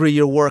a certain degree,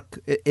 your work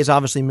is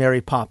obviously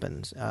Mary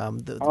Poppins. Yeah,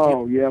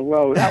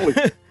 well,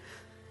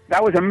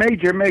 that was a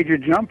major, major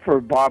jump for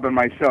Bob and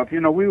myself.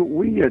 You know,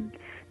 we had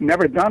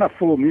never done a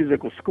full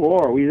musical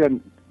score. We had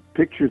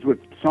pictures with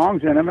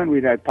songs in them, and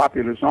we'd had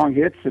popular song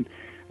hits and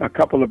a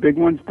couple of big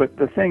ones. But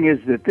the thing is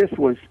that this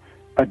was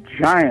a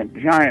giant,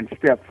 giant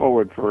step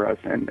forward for us.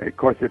 And, of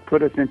course, it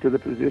put us into the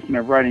position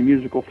of writing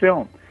musical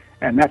film.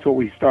 And that's what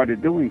we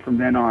started doing from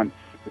then on.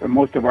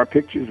 Most of our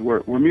pictures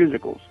were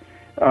musicals.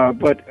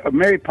 But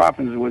Mary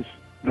Poppins was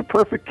the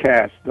perfect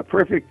cast, the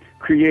perfect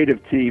creative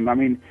team. I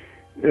mean,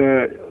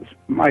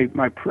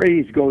 my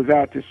praise goes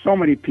out to so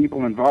many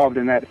people involved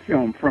in that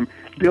film, from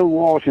Bill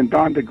Walsh and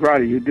Don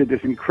DeGrady, who did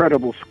this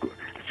incredible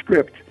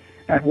script,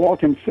 and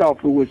Walt himself,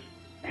 who was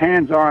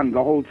hands-on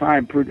the whole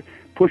time,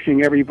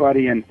 pushing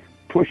everybody and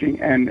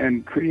pushing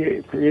and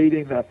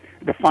creating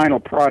the final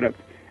product,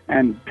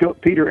 and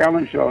Peter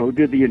Ellenshaw, who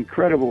did the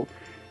incredible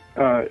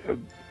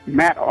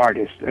matte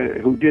artist,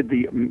 who did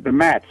the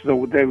mats.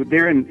 So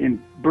they're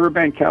in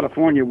Burbank,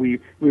 California. We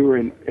were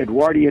in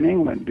Edwardian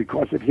England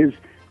because of his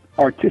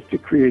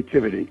artistic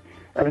creativity.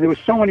 I mean, there were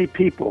so many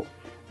people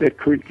that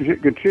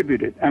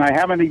contributed, and I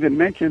haven't even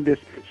mentioned this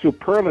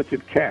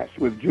superlative cast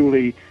with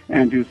Julie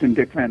Andrews and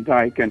Dick Van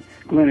Dyke and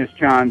Glynis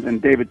Johns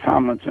and David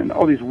Tomlinson,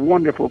 all these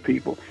wonderful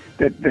people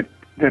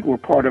that were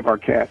part of our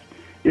cast.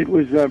 It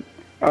was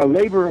a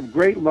labor of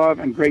great love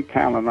and great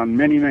talent on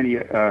many, many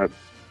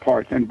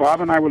parts, and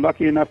Bob and I were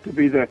lucky enough to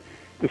be the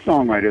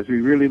songwriters.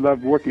 We really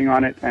loved working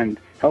on it and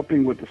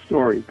helping with the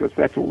story, because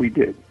that's what we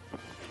did.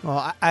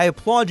 Well, I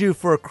applaud you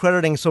for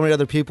crediting so many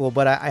other people,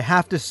 but I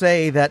have to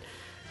say that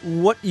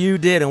what you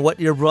did and what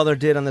your brother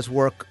did on this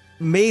work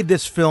made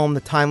this film the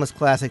timeless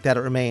classic that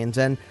it remains.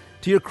 And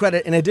to your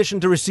credit, in addition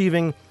to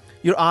receiving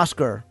your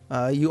Oscar,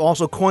 you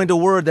also coined a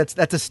word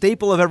that's a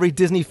staple of every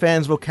Disney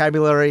fan's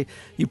vocabulary.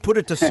 You put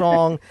it to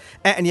song,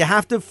 and you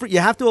have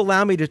to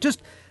allow me to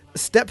just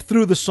step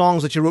through the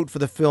songs that you wrote for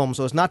the film,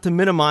 so as not to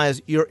minimize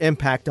your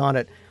impact on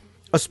it.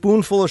 A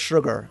Spoonful of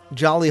Sugar,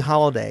 Jolly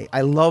Holiday,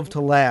 I Love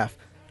to Laugh,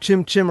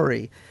 Chim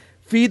Chimmery,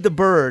 Feed the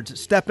Birds,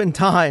 Step in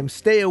Time,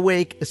 Stay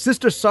Awake,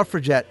 Sister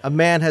Suffragette, A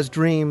Man Has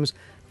Dreams,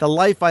 The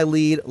Life I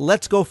Lead,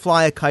 Let's Go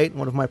Fly a Kite,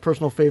 one of my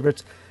personal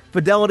favorites,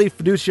 Fidelity,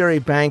 Fiduciary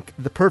Bank,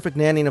 The Perfect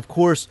Nanny, and of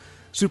course,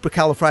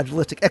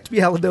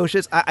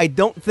 supercalifragilisticexpialidocious. I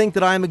don't think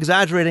that I'm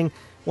exaggerating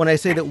when I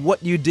say that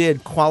what you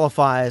did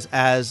qualifies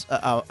as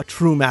a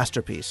true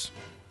masterpiece.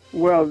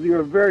 Well,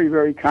 you're very,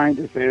 very kind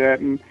to say that,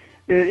 and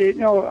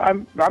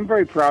I'm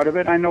very proud of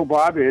it. I know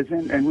Bob is,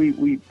 and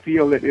we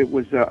feel that it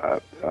was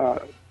a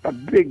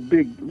big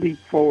leap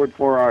forward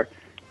for our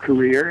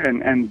career,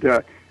 and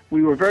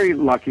we were very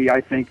lucky,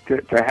 I think,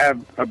 to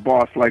have a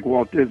boss like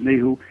Walt Disney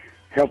who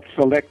helped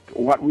select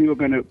what we were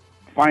going to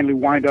finally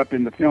wind up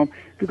in the film.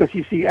 Because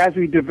you see, as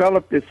we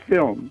developed this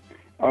film,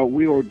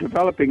 we were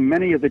developing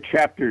many of the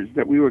chapters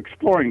that we were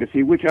exploring to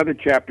see which other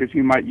chapters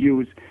we might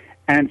use,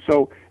 and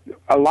so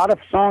a lot of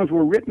songs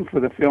were written for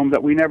the film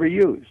that we never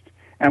used,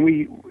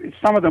 and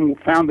some of them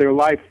found their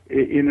life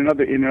in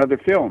another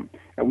film,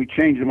 and we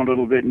changed them a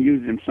little bit and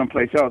used them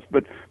someplace else.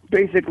 But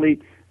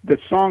basically, the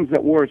songs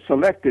that were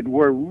selected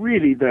were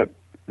really the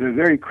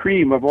very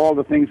cream of all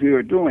the things we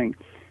were doing,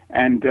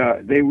 and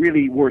they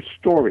really were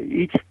story.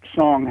 Each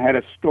song had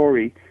a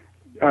story.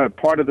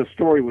 Part of the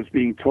story was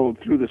being told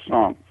through the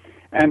song.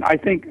 And I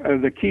think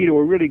the key to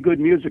a really good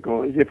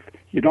musical is if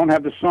you don't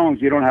have the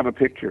songs, you don't have a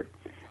picture.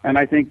 And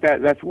I think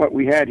that's what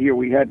we had here.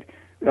 We had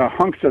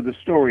hunks of the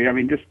story. I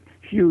mean, just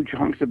huge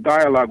hunks of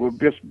dialogue were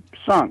just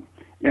sung.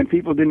 And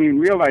people didn't even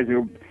realize they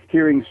were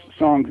hearing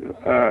songs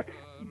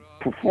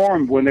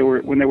performed when they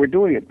were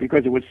doing it,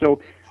 because it was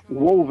so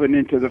woven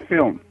into the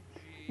film.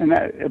 And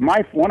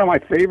one of my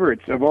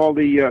favorites of all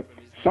the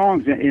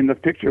songs in the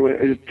picture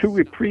is two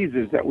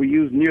reprises that we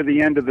used near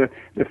the end of the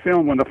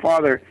film when the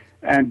father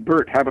and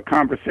Bert have a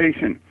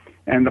conversation,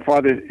 and the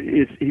father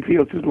he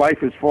feels his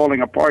life is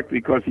falling apart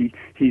because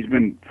he's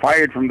been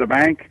fired from the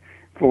bank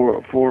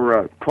for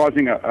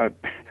causing a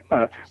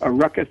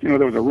ruckus. You know,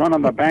 there was a run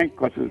on the bank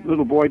because the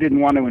little boy didn't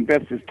want to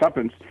invest his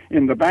tuppence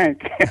in the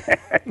bank,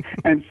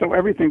 and so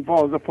everything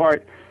falls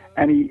apart,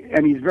 and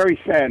he's very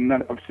sad and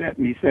upset,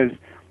 and he says,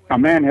 "A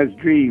man has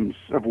dreams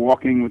of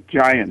walking with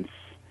giants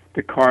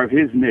to carve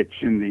his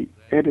niche in the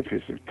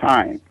edifice of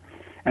time,"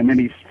 and then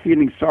he's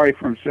feeling sorry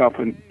for himself,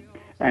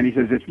 and he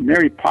says, "It's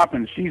Mary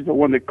Poppins. She's the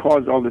one that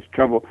caused all this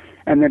trouble."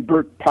 And then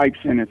Bert pipes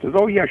in and says,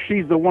 "Oh, yeah,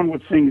 she's the one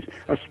that sings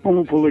a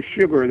spoonful of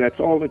sugar. That's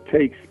all it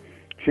takes.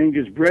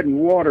 Changes bread and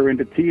water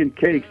into tea and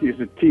cakes." He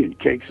says, "Tea and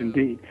cakes,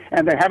 indeed."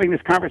 And they're having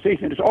this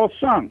conversation. It's all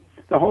sung.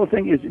 The whole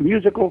thing is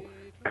musical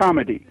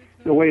comedy,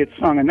 the way it's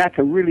sung. And that's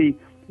a really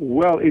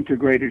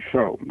well-integrated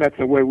show. That's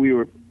the way we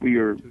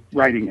were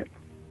writing it.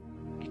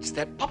 It's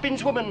that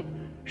Poppins woman.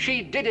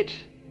 She did it.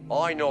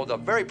 I know the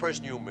very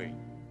person you mean.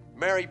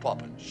 Mary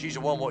Poppins. She's the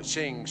one what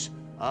sings,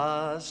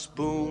 "A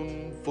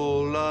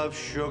spoonful of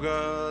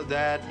sugar,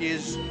 that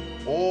is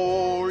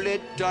all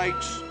it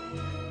takes.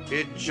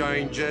 It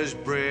changes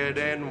bread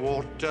and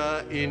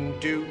water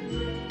into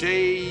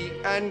tea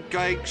and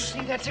cakes."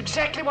 See, that's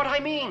exactly what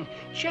I mean.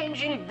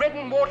 Changing bread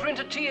and water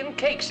into tea and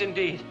cakes,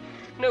 indeed.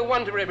 No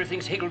wonder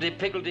everything's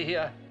higgledy-piggledy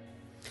here.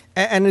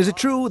 And is it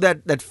true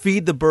that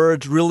Feed the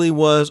Birds really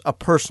was a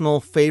personal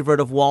favorite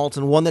of Walt's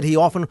and one that he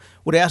often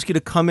would ask you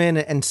to come in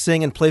and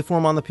sing and play for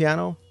him on the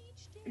piano?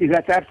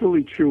 That's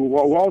absolutely true.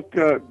 Walt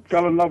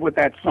fell in love with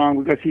that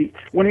song because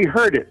when he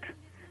heard it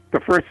the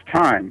first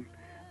time,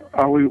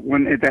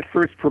 when at that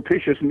first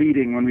propitious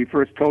meeting, when we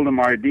first told him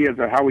our ideas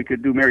of how we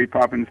could do Mary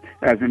Poppins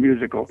as a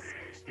musical,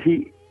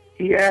 he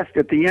asked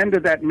at the end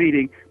of that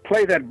meeting,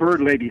 "Play that bird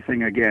lady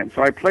thing again."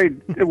 So I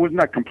played. It was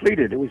not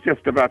completed. It was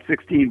just about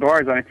 16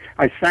 bars.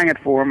 I sang it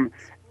for him,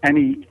 and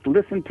he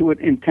listened to it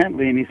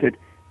intently, and he said,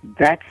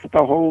 "That's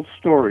the whole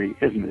story,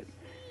 isn't it?"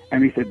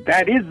 And he said,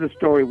 "That is the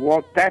story,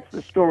 Walt. That's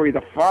the story.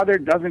 The father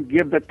doesn't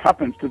give the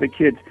tuppence to the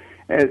kids,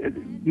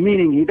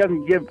 meaning he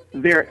doesn't give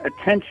their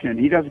attention.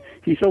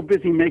 He's so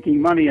busy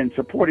making money and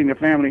supporting the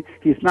family,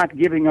 he's not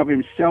giving of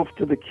himself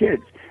to the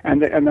kids.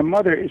 And the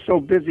mother is so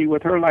busy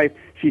with her life,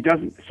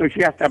 so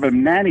she has to have a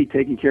nanny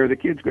taking care of the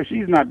kids because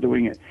she's not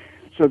doing it."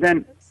 So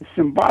then,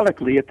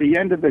 symbolically, at the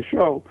end of the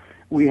show,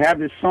 we have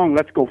this song,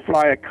 "Let's Go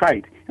Fly a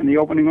Kite." And the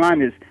opening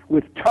line is,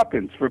 "With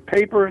tuppence for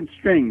paper and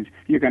strings,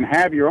 you can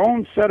have your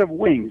own set of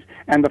wings."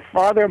 And the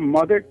father,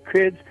 mother,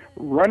 kids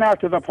run out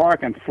to the park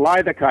and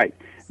fly the kite.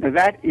 Now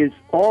that is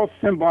all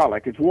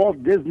symbolic. It's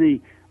Walt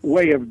Disney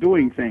way of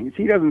doing things.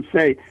 He doesn't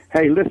say,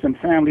 "Hey, listen,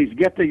 families,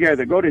 get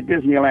together, go to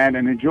Disneyland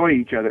and enjoy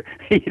each other."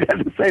 He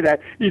doesn't say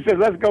that. He says,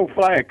 "Let's go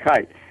fly a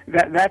kite."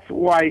 That's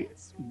why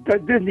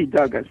Disney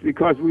dug us,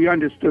 because we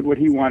understood what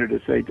he wanted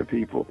to say to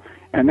people.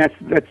 And that's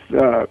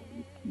the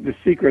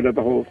secret of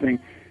the whole thing.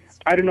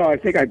 I don't know. I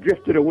think I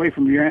drifted away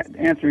from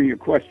answering your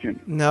question.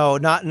 No,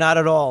 not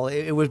at all.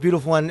 It was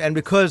beautiful, and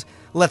because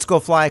 "Let's Go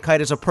Fly a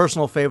Kite" is a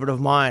personal favorite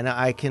of mine,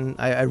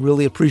 I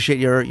really appreciate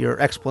your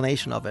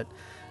explanation of it.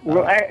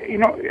 Well,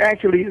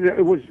 actually,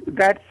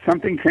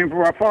 something came from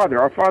our father.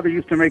 Our father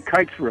used to make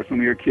kites for us when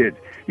we were kids.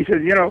 He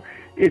said,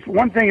 it's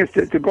one thing is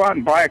to go out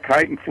and buy a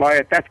kite and fly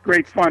it. That's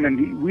great fun,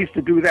 and we used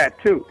to do that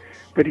too.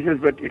 But he says,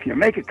 but if you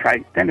make a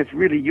kite, then it's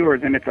really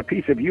yours, and it's a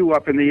piece of you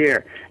up in the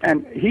air.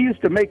 And he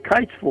used to make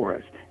kites for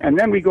us, and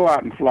then we go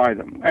out and fly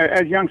them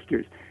as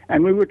youngsters.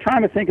 And we were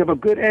trying to think of a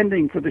good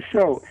ending for the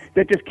show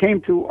that just came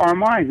to our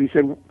minds. We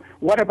said,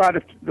 what about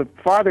if the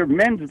father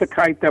mends the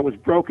kite that was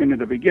broken in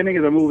the beginning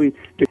of the movie?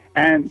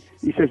 And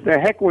he says, the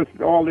heck with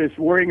all this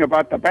worrying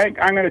about the bank.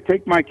 I'm going to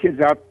take my kids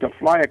out to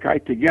fly a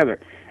kite together.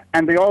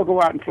 And they all go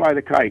out and fly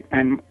the kite.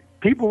 And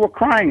people were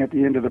crying at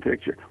the end of the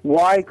picture.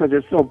 Why? Because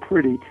it's so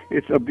pretty.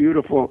 It's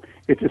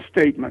a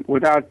statement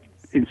without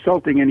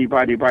insulting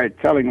anybody by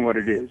telling what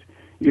it is.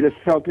 You just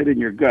felt it in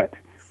your gut.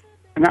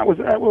 And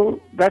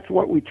that's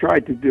what we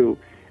tried to do.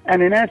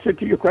 And in answer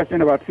to your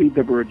question about Feed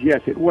the Birds,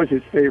 yes, it was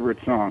his favorite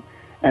song.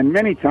 And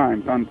many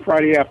times on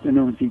Friday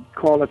afternoons, he'd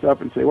call us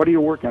up and say, what are you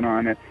working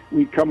on? And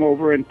we'd come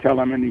over and tell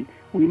him, and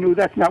we knew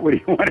that's not what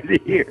he wanted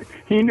to hear.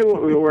 He knew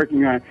what we were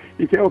working on.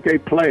 He'd say, okay,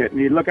 play it.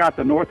 And he'd look out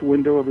the north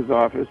window of his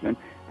office, and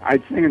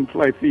I'd sing and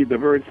play Feed the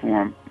Birds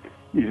for him.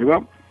 He said,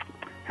 well,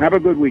 have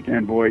a good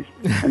weekend, boys.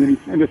 And then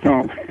he'd send us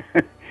home.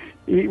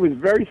 He was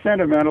very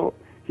sentimental.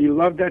 He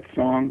loved that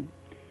song.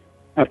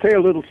 I'll tell you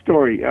a little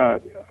story.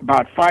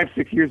 About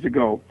 5-6 years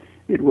ago,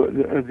 it was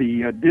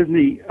the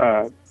Disney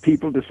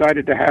people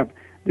decided to have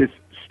this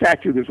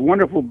statue, this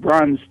wonderful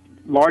bronze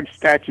large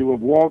statue of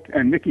Walt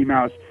and Mickey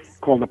Mouse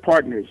called the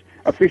Partners,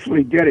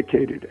 officially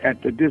dedicated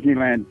at the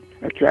Disneyland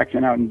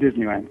attraction out in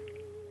Disneyland.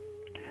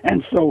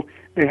 And so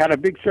they had a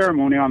big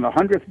ceremony on the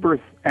 100th birth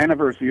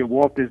anniversary of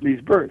Walt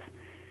Disney's birth.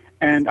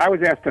 And I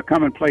was asked to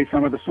come and play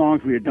some of the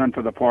songs we had done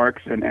for the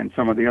parks and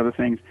some of the other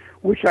things,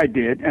 which I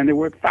did. And there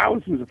were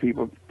thousands of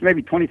people,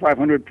 maybe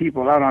 2,500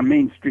 people out on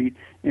Main Street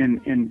in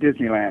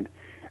Disneyland.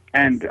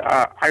 And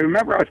I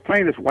remember I was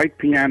playing this white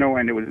piano,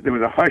 and there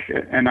was a hush,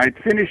 and I'd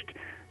finished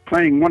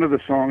playing one of the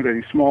songs,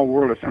 a Small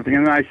World or something,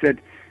 and then I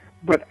said,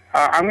 but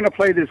I'm going to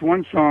play this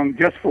one song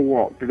just for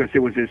Walt, because it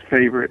was his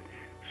favorite.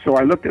 So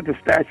I looked at the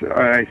statue,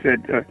 I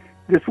said,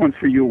 this one's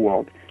for you,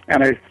 Walt.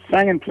 And I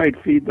sang and played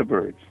Feed the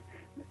Birds.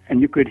 And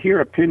you could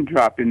hear a pin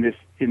drop in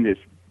this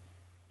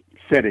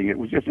setting. It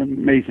was just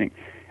amazing.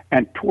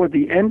 And toward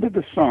the end of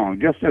the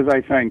song, just as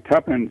I sang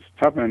Tuppence,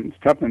 Tuppence,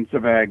 Tuppence a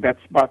bag, that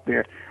spot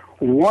there,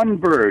 one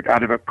bird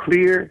out of a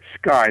clear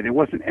sky, there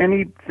wasn't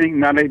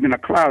anything, not even a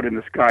cloud in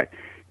the sky,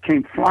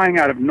 came flying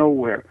out of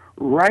nowhere,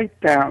 right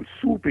down,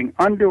 swooping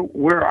under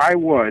where I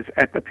was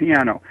at the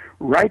piano,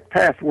 right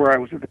past where I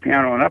was at the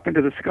piano and up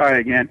into the sky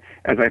again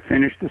as I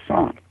finished the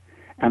song.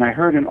 And I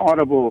heard an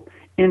audible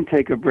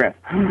intake of breath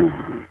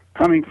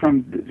coming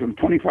from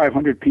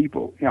 2,500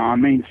 people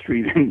on Main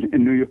Street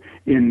in New York,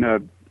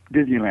 in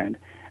Disneyland.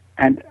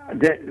 And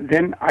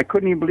then I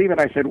couldn't even believe it.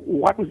 I said,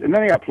 what was, and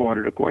then they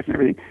applauded, of course, and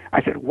everything.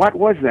 I said, what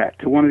was that,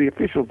 to one of the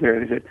officials there?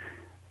 They said,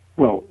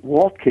 well,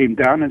 Walt came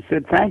down and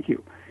said, thank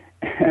you.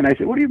 And I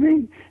said, what do you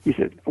mean? He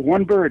said,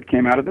 one bird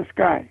came out of the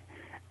sky.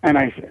 And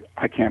I said,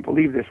 I can't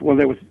believe this. Well,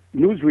 there was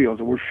newsreels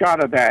that were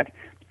shot of that,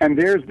 and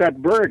there's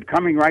that bird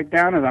coming right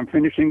down as I'm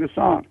finishing the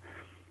song.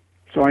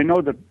 So I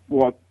know that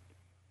Walt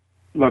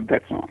loved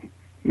that song.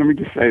 Let me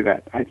just say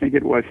that. I think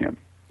it was him.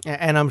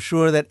 And I'm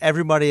sure that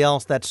everybody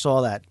else that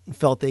saw that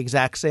felt the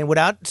exact same.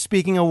 Without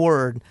speaking a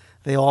word,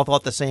 they all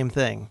thought the same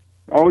thing.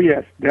 Oh,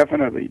 yes,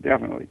 definitely,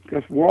 definitely.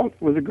 Because Walt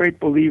was a great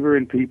believer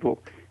in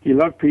people. He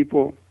loved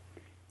people.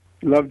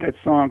 He loved that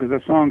song because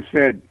the song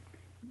said,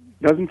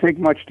 doesn't take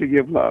much to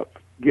give love.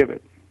 Give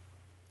it.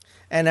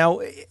 And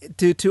now,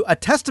 to a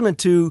testament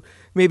to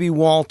maybe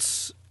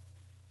Walt's,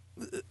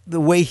 the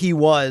way he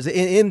was,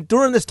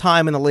 during this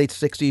time in the late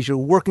 60s, you're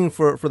working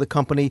for the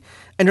company,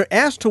 and you're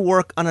asked to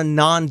work on a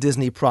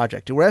non-Disney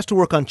project. You were asked to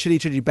work on Chitty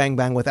Chitty Bang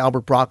Bang with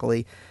Albert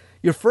Broccoli,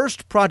 your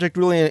first project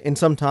really in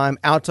some time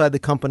outside the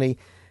company,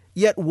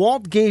 yet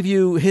Walt gave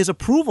you his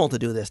approval to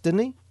do this, didn't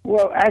he?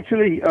 Well,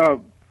 actually,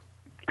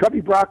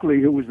 Cubby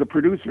Broccoli, who was the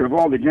producer of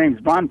all the James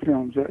Bond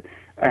films,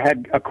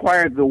 had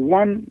acquired the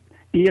one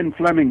Ian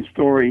Fleming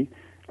story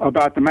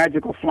about the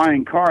magical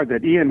flying car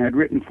that Ian had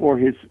written for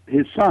his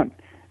son.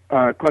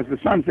 Because the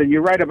son said,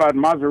 you write about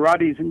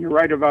Maseratis and you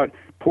write about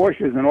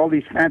Porsches and all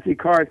these fancy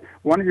cars.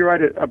 Why don't you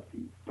write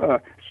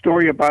a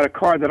story about a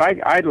car that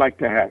I'd like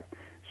to have?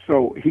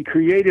 So he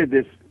created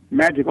this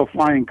magical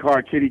flying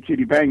car, Chitty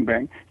Chitty Bang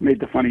Bang, made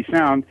the funny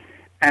sound.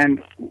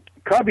 And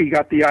Cubby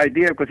got the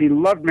idea because he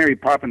loved Mary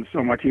Poppins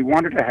so much. He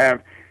wanted to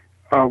have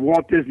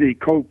Walt Disney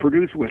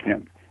co-produce with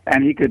him.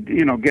 And he could,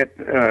 get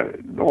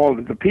all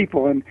of the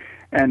people.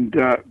 And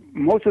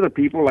most of the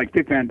people, like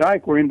Dick Van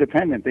Dyke, were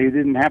independent. They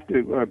didn't have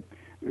to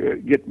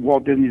get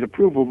Walt Disney's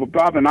approval, but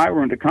Bob and I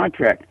were under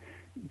contract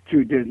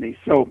to Disney.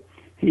 So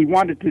he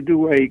wanted to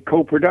do a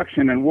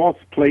co-production, and Walt's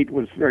plate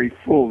was very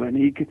full, and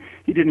he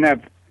didn't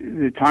have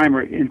the time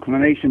or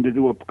inclination to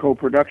do a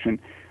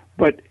co-production.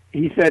 But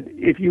he said,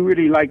 if you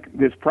really like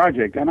this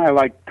project, and I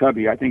like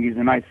Cubby, I think he's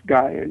a nice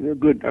guy, a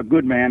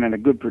good man and a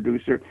good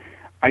producer,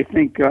 I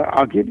think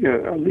I'll give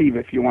you a leave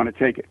if you want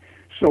to take it.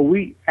 So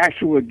we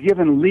actually were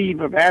given leave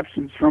of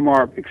absence from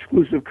our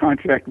exclusive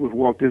contract with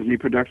Walt Disney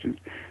Productions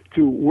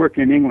to work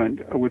in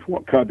England with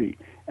Cubby.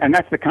 And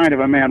that's the kind of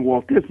a man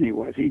Walt Disney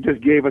was. He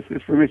just gave us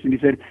this permission. He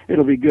said,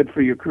 it'll be good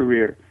for your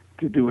career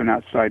to do an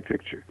outside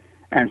picture.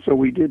 And so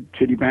we did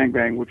Chitty Bang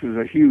Bang, which was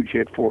a huge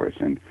hit for us.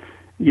 And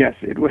yes,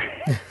 it was,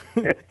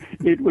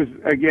 it was,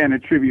 again, a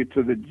tribute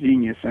to the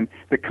genius and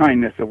the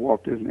kindness of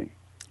Walt Disney.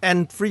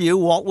 And for you,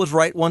 Walt was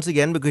right once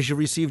again because you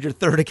received your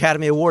third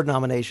Academy Award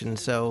nomination.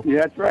 So Yeah,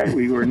 that's right.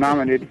 We were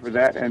nominated for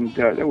that, and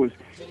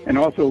and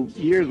also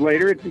years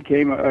later, it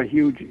became a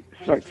huge,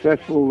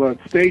 successful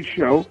stage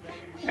show,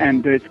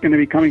 and it's going to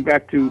be coming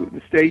back to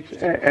the States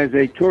as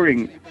a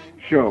touring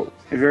show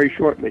very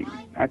shortly.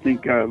 I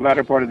think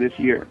latter part of this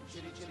year.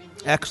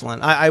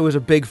 excellent. I was a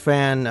big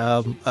fan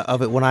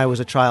of it when I was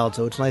a child,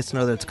 so it's nice to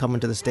know that it's coming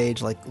to the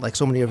stage like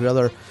so many of your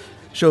other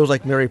shows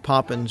like Mary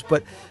Poppins.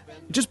 But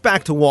just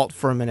back to Walt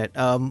for a minute.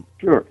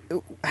 Sure.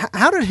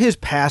 How did his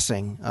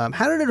passing,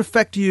 how did it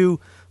affect you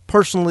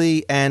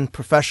personally and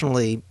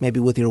professionally, maybe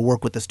with your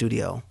work with the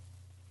studio?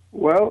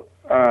 Well,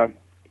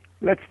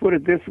 let's put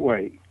it this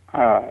way.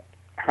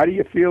 How do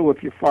you feel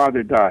if your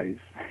father dies?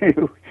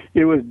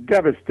 It was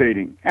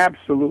devastating,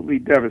 absolutely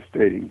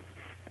devastating.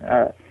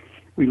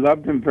 We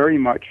loved him very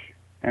much,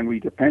 and we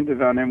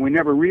depended on him. We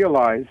never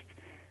realized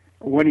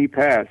when he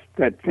passed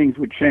that things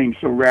would change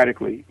so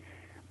radically.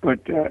 But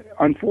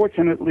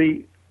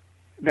unfortunately,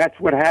 that's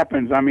what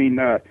happens. I mean,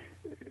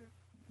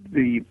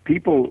 the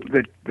people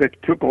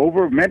that took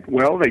over meant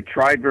well. They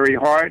tried very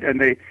hard,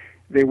 and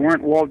they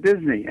weren't Walt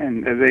Disney.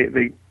 And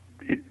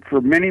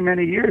for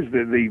many years,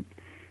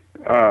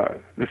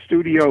 the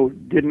studio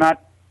did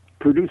not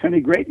produce any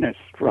greatness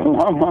for a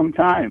long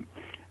time.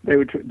 They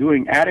were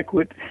doing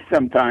adequate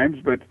sometimes,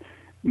 but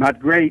not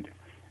great.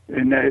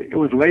 And it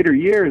was later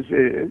years,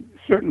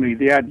 certainly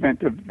the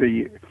advent of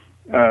the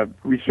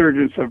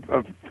resurgence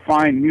of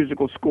fine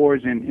musical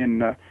scores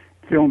in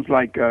films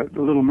like The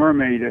Little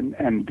Mermaid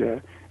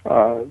and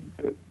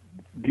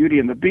Beauty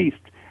and the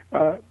Beast.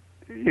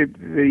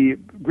 The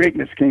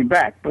greatness came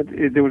back, but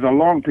there was a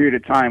long period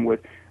of time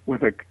with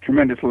a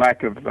tremendous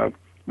lack of,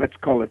 let's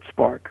call it,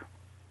 spark.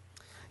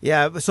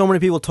 Yeah, so many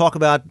people talk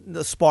about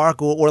the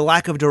spark or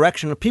lack of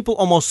direction. People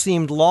almost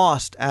seemed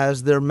lost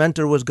as their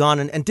mentor was gone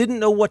and didn't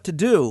know what to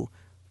do.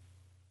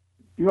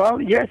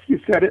 Well, yes, you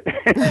said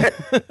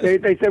it.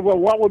 they said, well,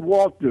 what would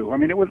Walt do? I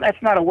mean,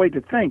 that's not a way to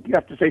think. You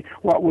have to say,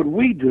 what would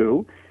we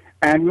do?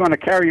 And we want to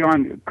carry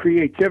on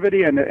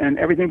creativity and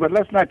everything, but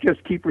let's not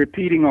just keep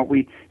repeating what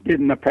we did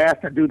in the past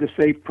or do the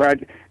safe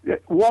project.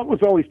 Walt was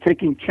always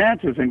taking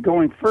chances and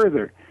going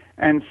further.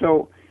 And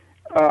so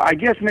I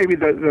guess maybe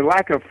the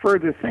lack of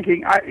further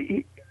thinking.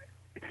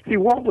 See,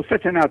 Walt was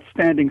such an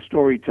outstanding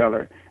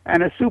storyteller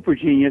and a super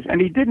genius, and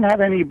he didn't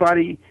have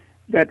anybody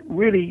that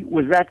really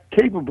was that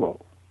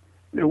capable.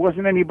 There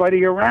wasn't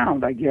anybody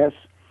around, I guess.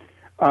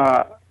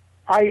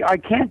 I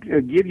can't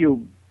give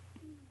you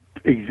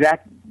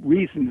exact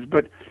reasons,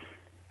 but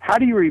how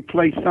do you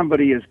replace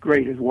somebody as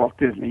great as Walt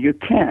Disney? You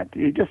can't.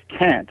 You just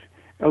can't.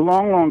 A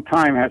long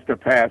time has to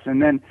pass,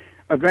 and then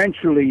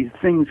eventually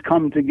things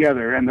come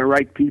together and the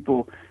right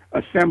people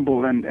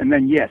assemble, and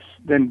then, yes,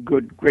 then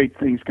great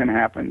things can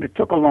happen. It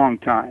took a long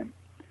time.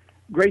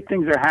 Great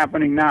things are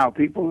happening now.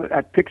 People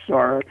at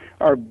Pixar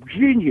are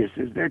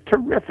geniuses. They're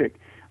terrific,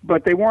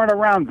 but they weren't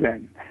around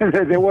then.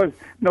 There was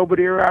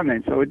nobody around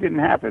then, so it didn't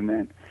happen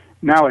then.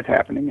 Now it's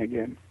happening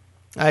again.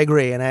 I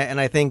agree, and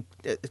I think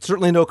it's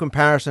certainly no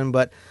comparison,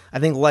 but I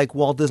think like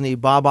Walt Disney,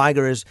 Bob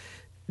Iger is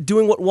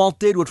doing what Walt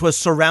did, which was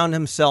surround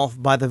himself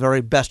by the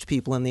very best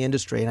people in the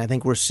industry. And I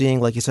think we're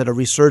seeing, like you said, a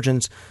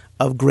resurgence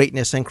of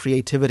greatness and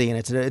creativity, and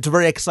it's a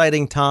very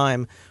exciting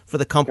time for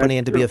the company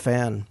and to be a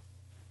fan.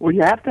 Well,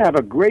 you have to have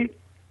a great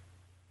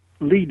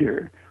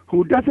leader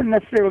who doesn't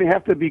necessarily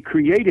have to be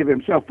creative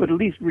himself, but at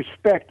least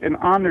respect and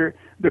honor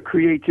the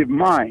creative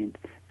mind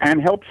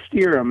and help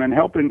steer him and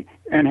help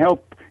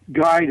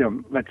guide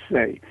him, let's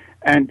say,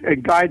 and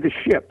guide the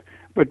ship.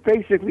 But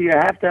basically, you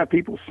have to have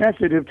people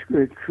sensitive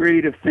to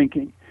creative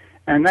thinking,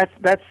 and that's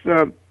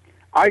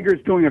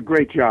Iger's doing a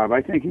great job.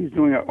 I think he's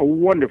doing a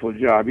wonderful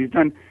job. He's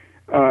done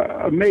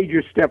a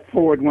major step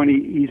forward when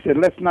he said,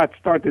 "Let's not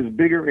start this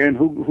bigger and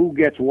who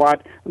gets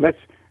what. Let's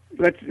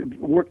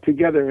work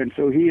together." And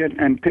so he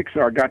and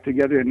Pixar got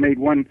together and made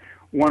one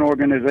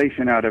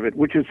organization out of it,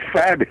 which is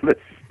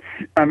fabulous.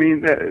 I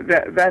mean,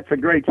 that's a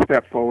great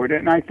step forward,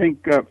 and I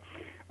think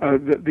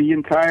the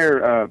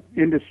entire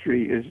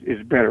industry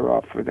is better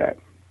off for that.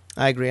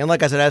 I agree. And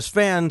like I said, as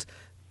fans,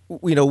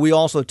 we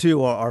also,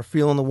 too, are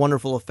feeling the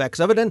wonderful effects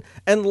of it.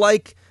 And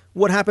like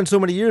what happened so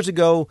many years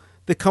ago,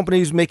 the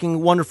company's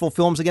making wonderful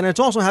films again. And it's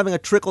also having a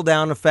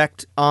trickle-down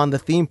effect on the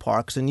theme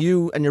parks. And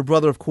you and your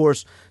brother, of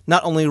course,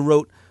 not only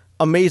wrote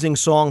amazing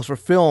songs for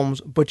films,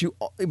 but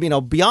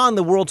beyond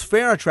the World's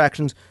Fair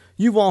attractions,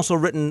 you've also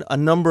written a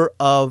number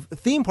of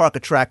theme park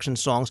attraction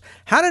songs.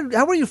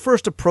 How were you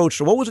first approached,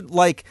 or what was it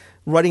like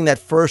writing that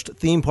first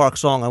theme park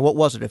song, and what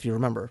was it, if you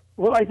remember?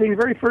 Well, I think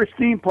the very first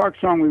theme park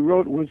song we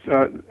wrote was,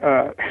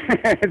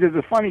 there's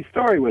a funny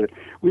story with it.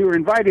 We were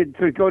invited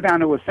to go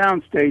down to a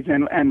soundstage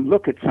and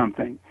look at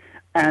something.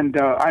 And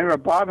I remember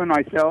Bob and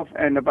myself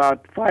and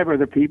about 5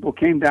 other people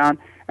came down,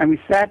 and we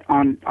sat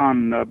on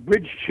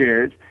bridge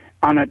chairs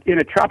in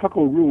a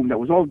tropical room that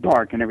was all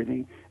dark and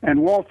everything.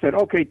 And Walt said,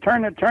 "Okay,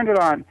 turn it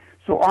on."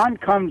 So on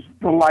comes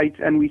the lights,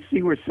 and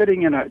we're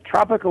sitting in a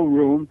tropical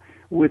room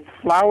with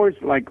flowers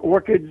like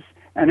orchids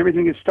and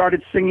everything had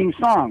started singing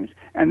songs.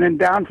 And then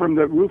down from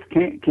the roof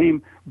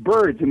came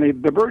birds, and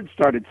the birds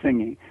started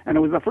singing. And it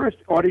was the first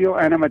audio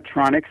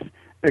animatronics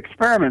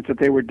experiments that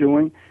they were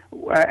doing,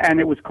 and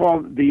it was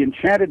called the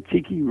Enchanted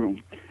Tiki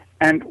Room.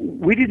 And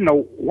we didn't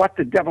know what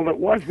the devil it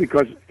was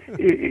because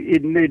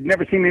they'd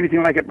never seen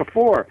anything like it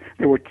before.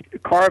 There were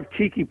carved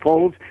tiki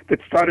poles that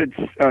started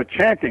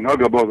chanting,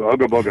 "Ugga bugga,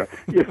 ugga bugga,"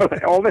 you know,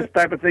 all this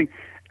type of thing.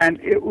 And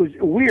it was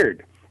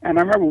weird. And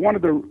I remember one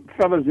of the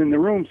fellows in the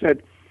room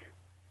said,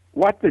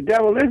 "What the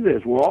devil is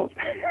this, Walt?"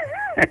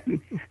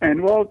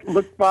 and Walt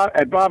looked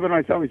at Bob and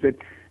myself. He said,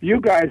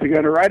 "You guys are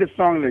going to write a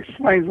song that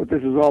explains what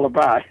this is all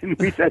about." And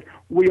we said,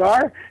 "We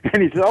are?"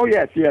 And he said, "Oh,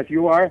 yes,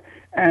 you are.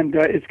 And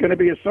it's going to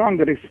be a song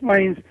that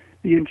explains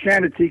the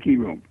Enchanted Tiki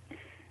Room."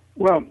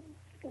 Well,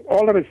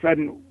 all of a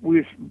sudden,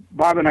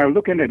 Bob and I were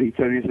looking at each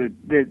other. He said,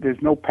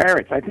 "There's no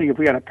parrots. I think if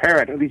we had a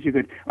parrot, at least you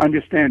could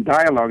understand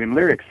dialogue and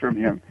lyrics from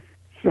him."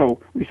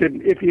 So we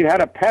said, if you had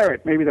a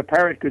parrot, maybe the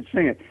parrot could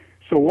sing it.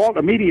 So Walt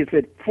immediately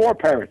said 4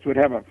 parrots. We'd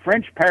have a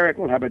French parrot,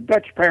 we'll have a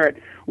Dutch parrot,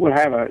 we'll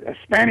have a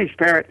Spanish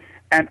parrot.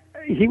 And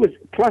he was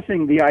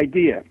plussing the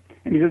idea.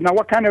 And he says, "Now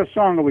what kind of a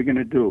song are we going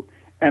to do?"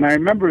 And I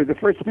remember the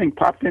first thing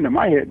popped into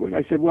my head was,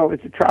 I said, "Well,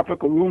 it's a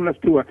tropical room. Let's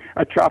do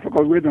a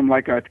tropical rhythm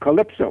like a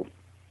calypso."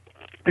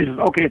 He says,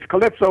 "Okay, it's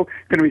calypso,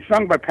 going to be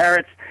sung by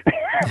parrots."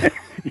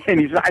 And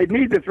he said, "I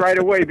need this right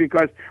away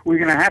because we're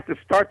going to have to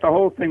start the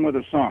whole thing with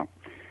a song."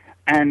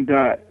 And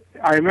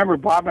I remember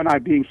Bob and I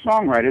being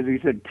songwriters. He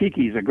said,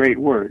 "Tiki is a great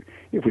word.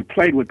 If we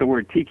played with the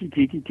word tiki,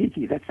 tiki,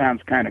 tiki, that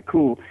sounds kind of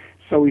cool."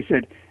 So he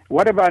said,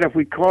 "What about if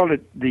we called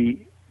it the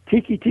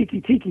Tiki,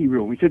 Tiki, Tiki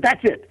Room?" We said,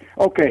 "That's it.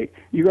 Okay,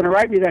 you're going to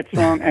write me that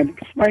song and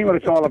explain what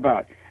it's all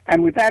about."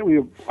 And with that, we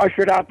were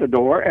ushered out the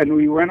door, and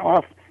we went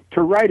off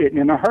to write it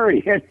in a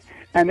hurry.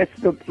 And it's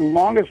the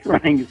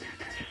longest-running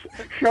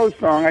show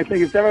song I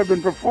think it's ever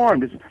been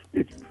performed.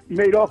 It's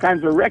made all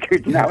kinds of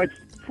records now. It's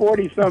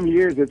 40-some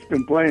years it's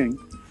been playing.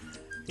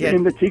 Yeah.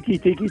 In the Tiki,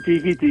 Tiki,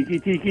 Tiki, Tiki,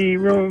 Tiki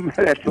Room,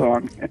 that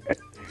song.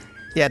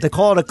 Yeah, to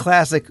call it a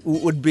classic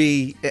would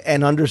be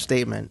an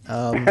understatement.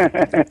 Yeah,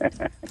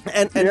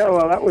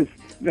 well, that was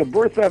the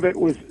birth of it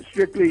was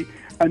strictly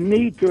a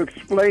need to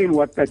explain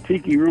what that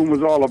Tiki Room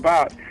was all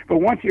about. But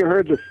once you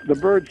heard the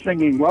birds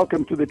singing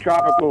 "Welcome to the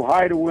Tropical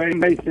Hideaway,"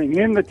 and they sing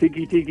 "In the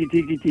Tiki, Tiki,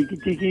 Tiki, Tiki,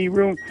 Tiki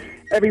Room,"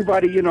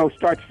 everybody,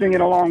 starts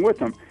singing along with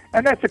them.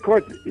 And that's, of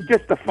course,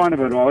 just the fun of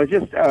it all. It's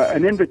just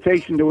an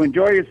invitation to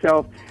enjoy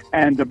yourself,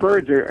 and the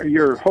birds are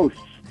your hosts,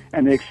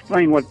 and they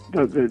explain what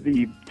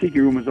the Tiki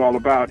Room is all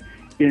about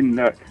in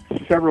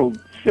several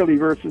silly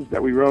verses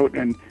that we wrote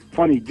and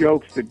funny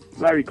jokes that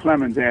Larry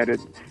Clemens added.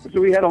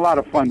 So we had a lot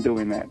of fun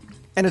doing that.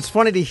 And it's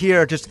funny to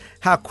hear just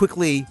how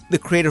quickly the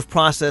creative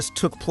process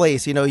took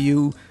place.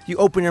 You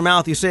open your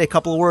mouth, you say a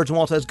couple of words, and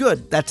Walt says,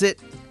 "Good, that's it,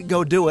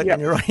 go do it,"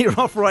 and you're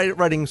off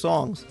writing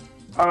songs.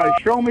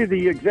 Show me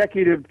the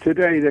executive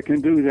today that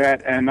can do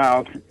that, and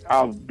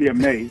I'll be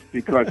amazed,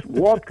 because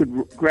Walt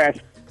could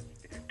grasp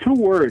 2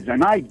 words,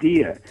 an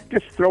idea,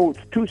 just throw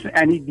 2,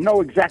 and he'd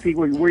know exactly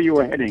where you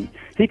were heading.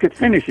 He could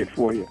finish it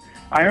for you.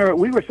 I remember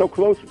we were so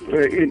close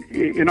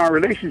in our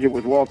relationship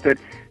with Walt that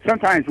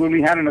sometimes when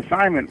we had an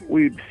assignment,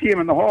 we'd see him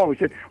in the hall. We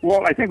said,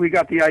 "Walt, I think we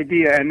got the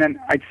idea," and then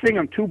I'd sing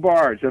him 2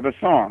 bars of a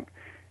song,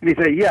 and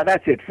he'd say, "Yeah,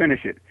 that's it,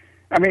 finish it."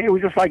 I mean, it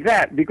was just like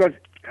that, because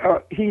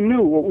he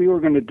knew what we were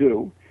going to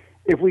do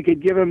if we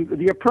could give him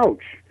the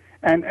approach.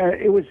 And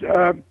it was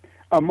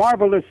a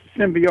marvelous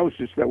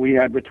symbiosis that we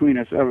had between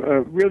us, a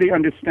really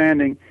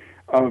understanding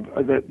of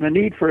the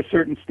need for a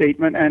certain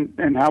statement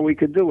and how we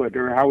could do it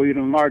or how we would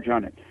enlarge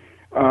on it.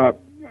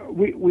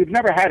 We've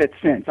never had it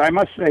since. I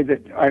must say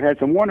that I've had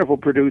some wonderful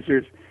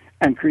producers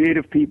and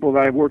creative people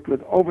that I've worked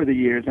with over the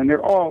years, and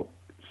they're all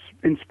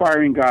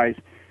inspiring guys.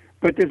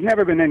 But there's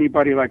never been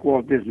anybody like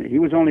Walt Disney. He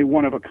was only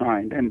one of a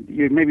kind, and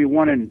maybe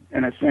one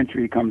in a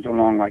century comes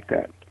along like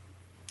that.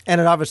 And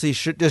it obviously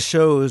just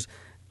shows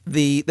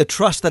the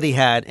trust that he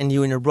had in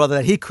you and your brother,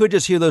 that he could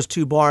just hear those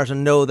 2 bars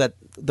and know that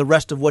the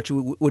rest of what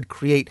you would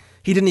create,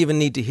 he didn't even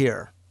need to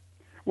hear.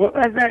 Well,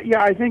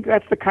 I think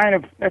that's the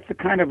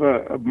kind of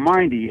a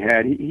mind he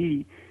had.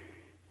 He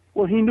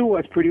knew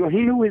us pretty well.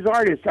 He knew his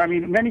artists. I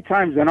mean, many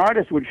times an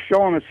artist would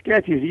show him a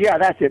sketch. He'd say, "Yeah,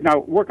 that's it. Now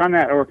work on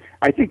that." Or,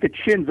 "I think the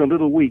chin's a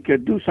little weak.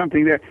 Do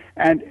something there."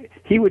 And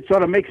he would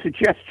sort of make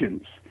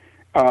suggestions.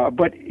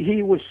 But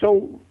he was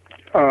so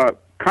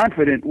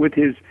confident with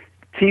his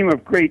team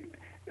of great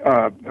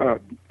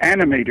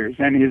animators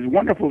and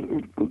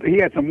he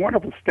had some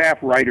wonderful staff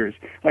writers,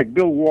 like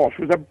Bill Walsh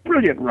was a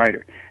brilliant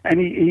writer, and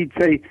he'd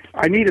say,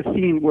 "I need a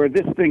scene where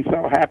this thing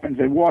so happens,"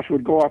 and Walsh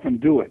would go off and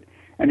do it,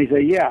 and he'd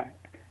say, "Yeah,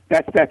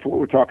 that's what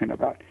we're talking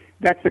about."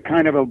 That's the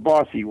kind of a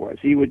boss he was.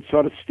 He would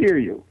sort of steer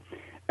you.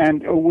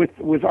 And with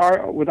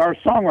our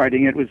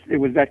songwriting, it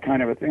was that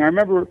kind of a thing. I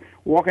remember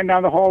walking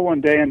down the hall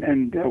one day,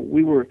 and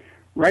we were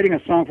writing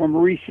a song for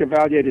Maurice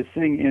Chevalier to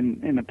sing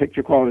in a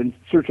picture called "In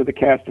Search of the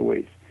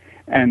Castaways,"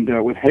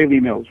 and with Haley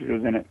Mills, which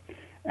was in it.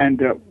 And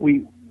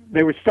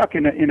they were stuck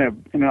in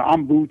an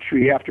bamboo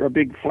tree after a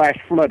big flash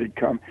flood had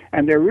come,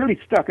 and they're really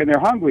stuck, and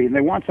they're hungry, and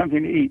they want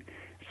something to eat.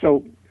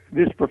 So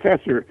this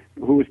professor,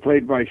 who was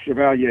played by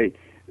Chevalier,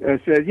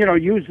 says,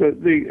 use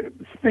the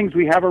things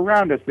we have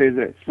around us.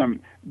 There's some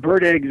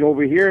bird eggs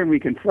over here, and we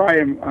can fry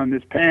them on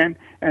this pan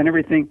and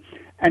everything.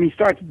 And he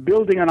starts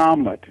building an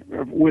omelet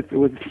with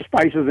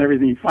spices and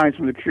everything he finds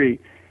from the tree.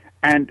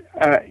 And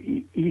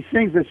he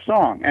sings this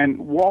song. And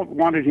Walt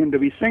wanted him to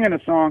be singing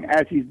a song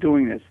as he's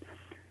doing this.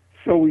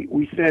 So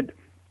we said,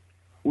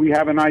 we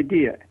have an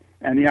idea.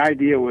 And the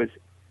idea was,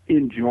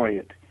 enjoy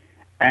it.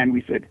 And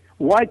we said,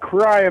 why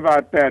cry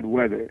about bad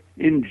weather?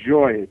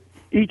 Enjoy it.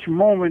 Each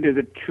moment is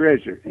a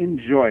treasure.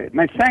 Enjoy it.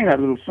 And I sang that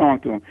little song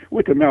to him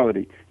with the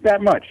melody.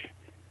 That much.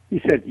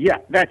 He said, yeah,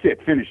 that's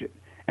it. Finish it.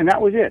 And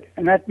that was it.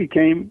 And that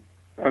became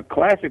a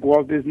classic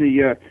Walt Disney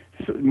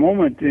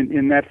moment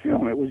in that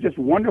film. It was just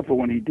wonderful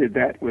when he did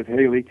that with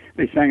Haley.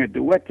 They sang a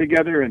duet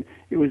together, and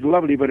it was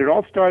lovely. But it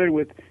all started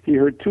with, he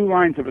heard 2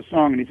 lines of a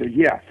song, and he said,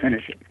 yeah,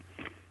 finish it.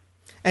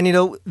 And,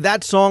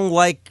 that song,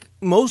 like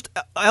most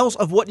else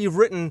of what you've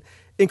written,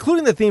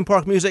 including the theme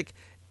park music,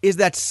 is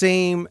that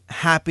same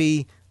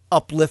happy,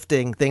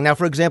 uplifting thing. Now,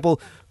 for example,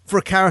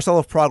 for Carousel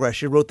of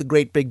Progress, you wrote The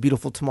Great Big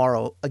Beautiful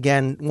Tomorrow.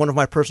 Again, one of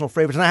my personal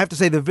favorites. And I have to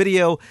say, the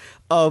video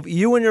of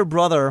you and your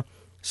brother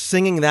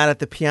singing that at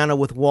the piano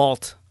with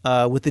Walt,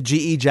 with the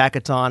GE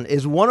jackets on,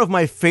 is one of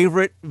my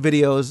favorite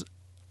videos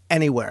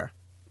anywhere.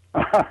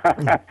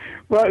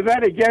 Well,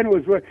 that again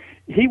was what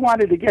he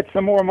wanted to get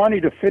some more money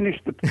to finish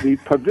the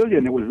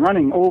pavilion. It was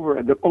running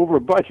over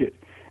budget,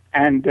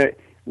 and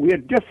we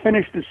had just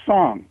finished the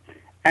song,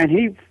 and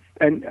he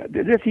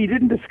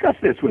didn't discuss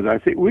this with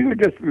us. We were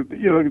just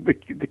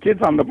the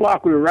kids on the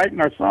block. We were writing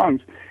our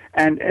songs,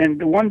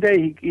 and one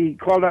day he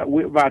called out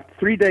about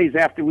 3 days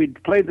after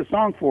we'd played the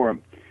song for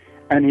him,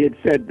 and he had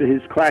said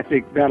his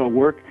classic "That'll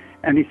Work."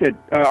 And he said,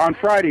 on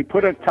Friday,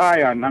 put a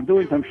tie on. I'm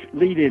doing some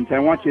lead-ins. I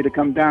want you to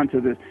come down to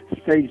the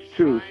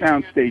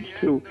sound stage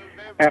 2,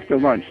 after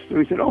lunch. So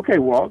he said, okay,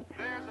 Walt.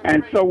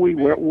 And so we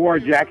wore a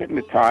jacket and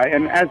a tie.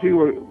 And as we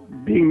were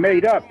being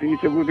made up, he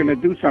said, we're going to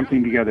do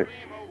something together.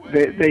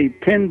 They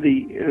pinned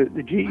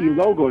the GE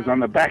logos on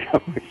the back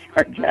of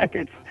our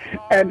jackets.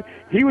 And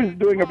he was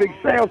doing a big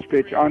sales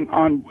pitch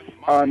on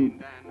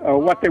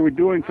what they were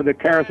doing for the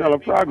Carousel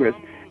of Progress.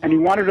 And he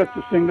wanted us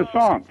to sing the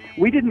song.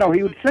 We didn't know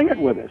he would sing it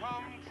with us.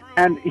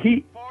 And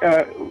he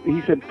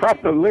said,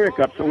 prop the lyric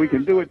up so we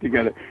can do it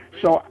together.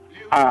 So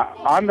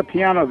on the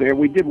piano there,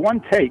 we did one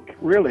take,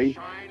 really,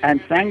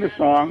 and sang the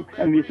song.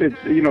 And he said,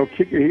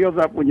 kick your heels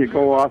up when you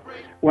go off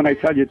when I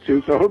tell you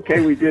to. So,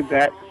 okay, we did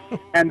that.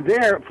 And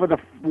there, for the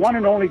one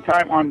and only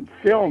time on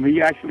film,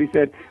 he actually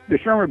said, the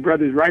Sherman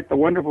Brothers write a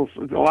lot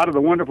of the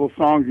wonderful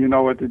songs,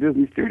 at the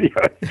Disney studio.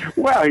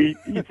 Well, he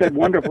said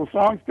wonderful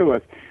songs to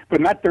us,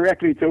 but not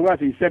directly to us.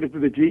 He said it to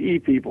the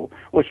GE people.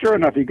 Well, sure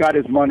enough, he got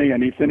his money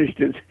and he finished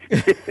his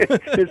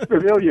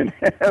pavilion.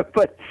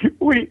 But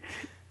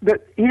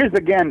here's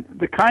again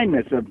the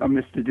kindness of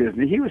Mr.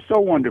 Disney. He was so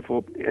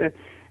wonderful.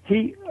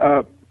 He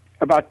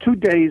about 2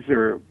 days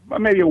or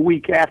maybe a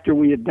week after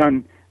we had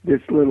done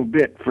this little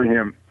bit for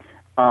him,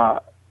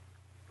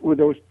 with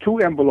those 2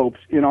 envelopes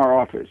in our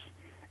office,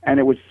 and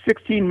it was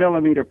 16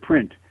 millimeter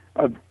print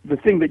of the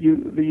thing that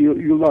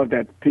you love,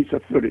 that piece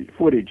of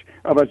footage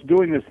of us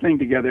doing this thing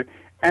together.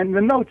 And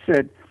the note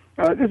said,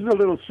 this is a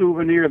little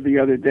souvenir of the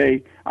other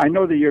day. I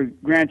know that your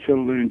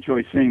grandchildren will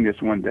enjoy seeing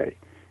this one day.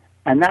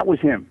 And that was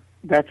him.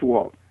 That's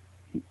Walt.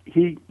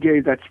 He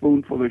gave that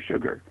spoonful of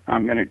sugar.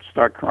 I'm going to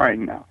start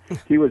crying now.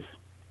 He was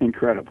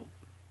incredible.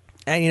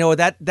 And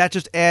that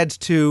just adds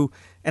to,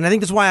 and I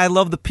think that's why I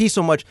love the piece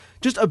so much,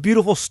 just a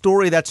beautiful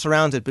story that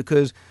surrounds it,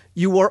 because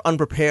you were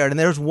unprepared. And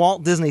there's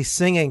Walt Disney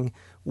singing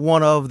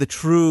one of the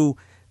true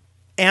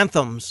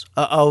anthems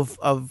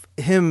of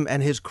him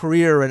and his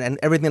career and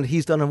everything that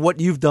he's done and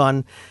what you've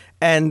done.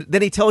 And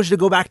then he tells you to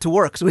go back to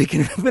work so he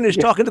can finish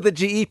talking to the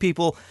GE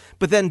people,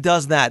 but then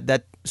does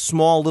that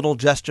small little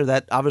gesture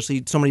that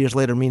obviously so many years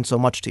later means so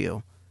much to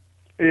you.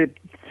 It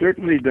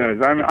certainly does.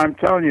 I'm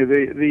telling you,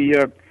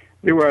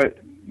 there were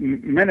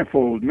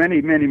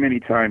many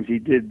times he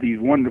did these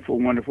wonderful,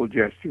 wonderful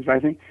gestures. I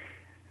think,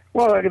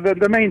 well,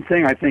 the main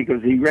thing I think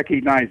was he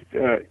recognized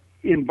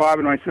in Bob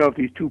and myself,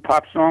 these 2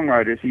 pop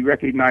songwriters, he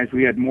recognized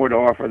we had more to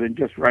offer than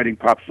just writing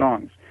pop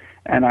songs.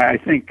 And I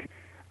think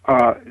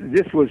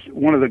this was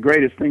one of the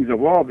greatest things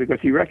of all, because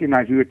he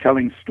recognized we were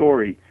telling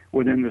story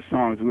within the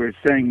songs. We were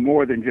saying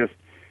more than just,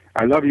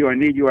 I love you, I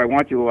need you, I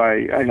want you,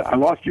 I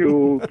lost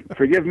you,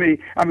 forgive me.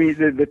 I mean,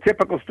 the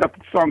typical stuff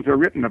that songs are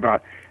written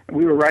about.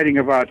 We were writing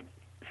about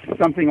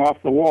something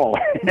off the wall,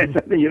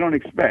 something you don't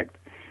expect.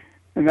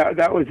 And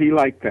that was, he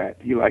liked that.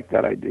 He liked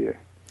that idea.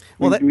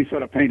 Well, we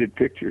sort of painted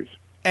pictures.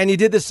 And you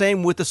did the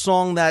same with the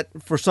song that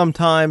for some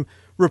time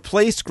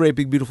replaced Great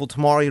Big Beautiful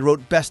Tomorrow. You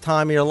wrote Best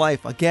Time of Your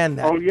Life. Again,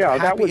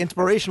 that was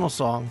inspirational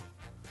song.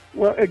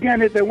 Well, again,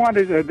 they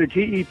wanted, the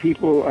GE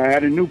people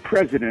had a new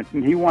president,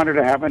 and he wanted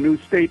to have a new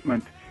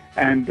statement.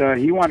 And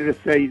he wanted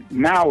to say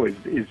now is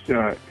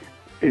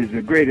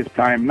the greatest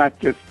time, not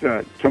just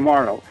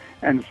tomorrow.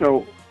 And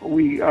so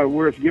we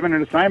were given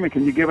an assignment.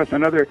 Can you give us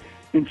another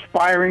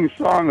inspiring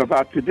song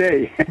about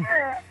today?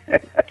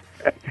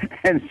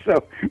 And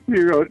so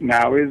we wrote,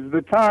 now is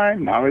the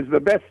time, now is the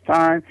best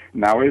time,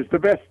 now is the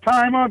best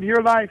time of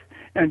your life.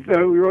 And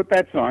so we wrote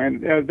that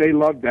song, and they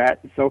loved that.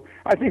 So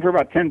I think for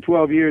about 10,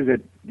 12 years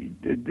at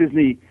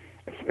Disney,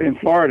 in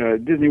Florida,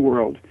 Disney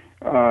World,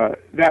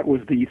 that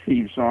was the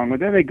theme song. But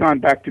then they've gone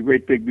back to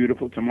Great Big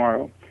Beautiful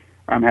Tomorrow,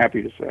 I'm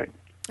happy to say.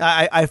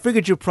 I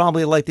figured you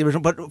probably liked the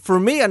original, but for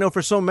me, I know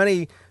for so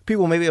many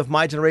people, maybe of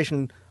my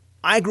generation,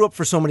 I grew up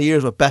for so many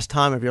years with Best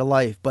Time of Your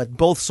Life, but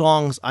both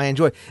songs I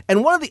enjoy.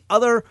 And one of the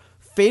other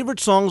favorite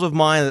songs of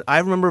mine that I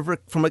remember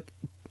from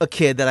a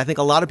kid that I think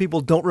a lot of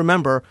people don't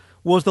remember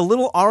was the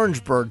Little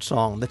Orange Bird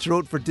song that you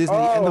wrote for Disney.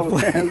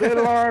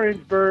 Little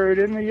Orange Bird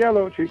in the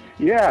Yellow Tree.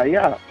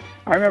 Yeah.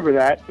 I remember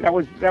that. That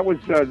was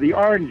the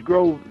Orange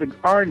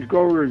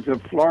Growers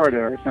of Florida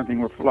or something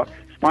were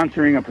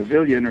sponsoring a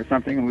pavilion or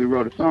something, and we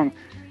wrote a song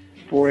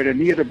for it.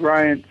 Anita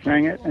Bryant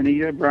sang it.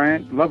 Anita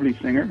Bryant, lovely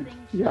singer.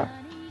 Yeah.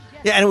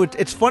 Yeah, and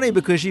it's funny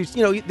because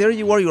there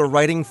you were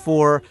writing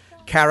for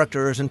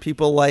characters and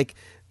people like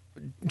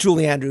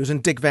Julie Andrews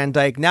and Dick Van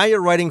Dyke. Now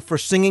you're writing for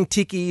singing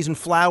tikis and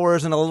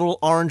flowers and a little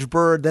orange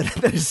bird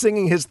that is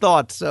singing his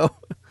thoughts. So,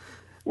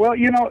 well,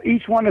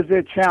 each one is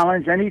a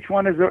challenge, and each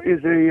one is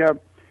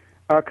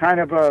a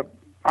kind of a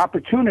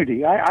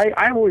opportunity.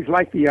 I always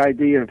like the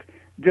idea of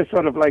just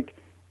sort of like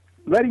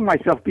letting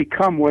myself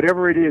become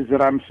whatever it is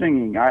that I'm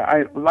singing.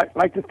 I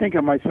like to think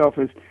of myself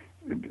as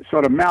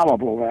sort of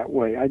malleable that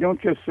way. I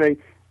don't just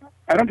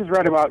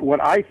write about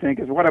what I think,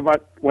 it's what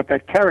about what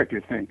that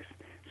character thinks.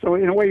 So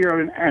in a way,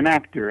 you're an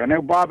actor. I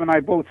know Bob and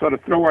I both sort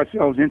of throw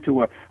ourselves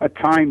into a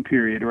time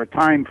period or a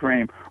time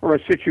frame or a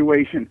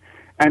situation,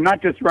 and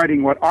not just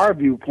writing what our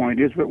viewpoint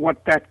is, but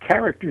what that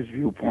character's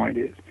viewpoint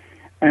is.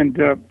 And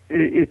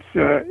it's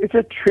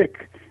a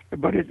trick,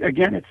 but it's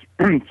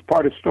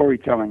part of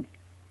storytelling.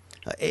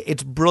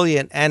 It's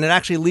brilliant, and it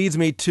actually leads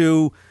me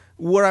to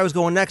where I was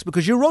going next,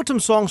 because you wrote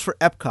some songs for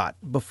Epcot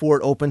before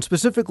it opened.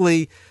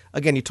 Specifically,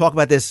 again, you talk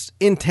about this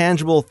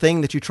intangible thing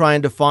that you try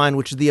and define,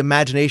 which is the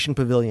Imagination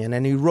Pavilion,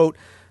 and you wrote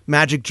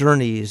Magic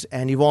Journeys,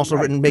 and you've also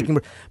written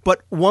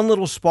but One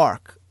Little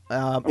Spark.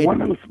 One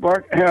Little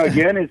Spark,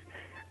 again, is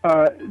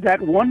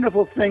that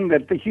wonderful thing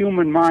that the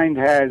human mind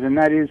has, and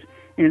that is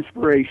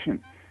inspiration.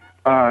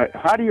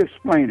 How do you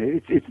explain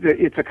it?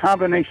 It's a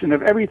combination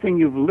of everything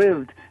you've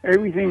lived,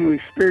 everything you've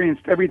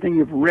experienced, everything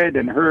you've read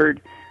and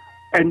heard,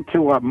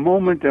 into a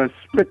moment, a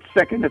split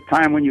second of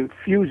time when you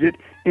fuse it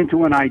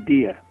into an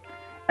idea.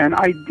 And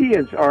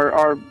ideas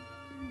are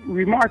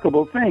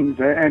remarkable things,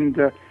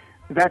 and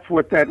that's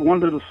what that one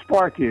little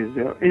spark is,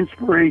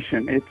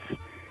 inspiration.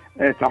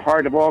 It's the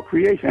heart of all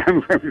creation. I'm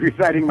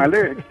reciting my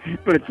lyrics,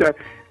 but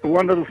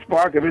one little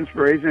spark of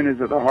inspiration is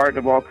at the heart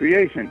of all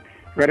creation.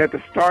 Right at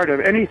the start of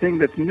anything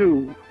that's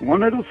new, one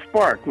little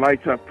spark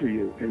lights up for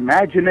you.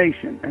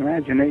 Imagination.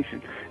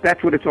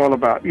 That's what it's all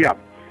about. Yeah.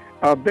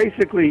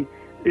 Basically,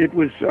 it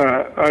was,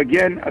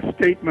 again, a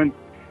statement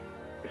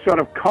sort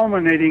of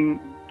culminating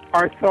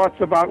our thoughts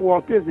about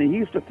Walt Disney. He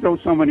used to throw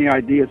so many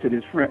ideas at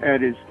his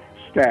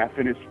staff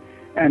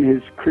and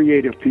his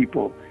creative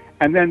people.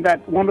 And then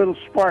that one little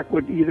spark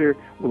would either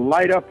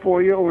light up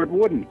for you or it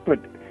wouldn't. But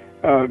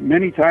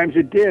many times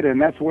it did, and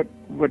that's what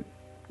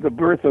the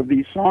birth of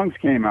these songs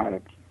came out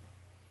of.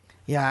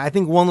 Yeah, I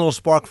think One Little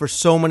Spark for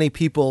so many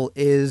people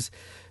it's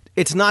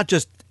not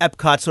just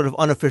Epcot's sort of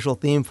unofficial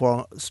theme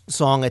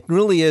song. It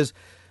really is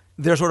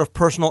their sort of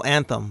personal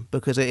anthem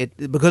because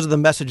of the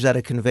message that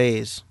it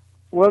conveys.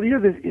 Well,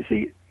 you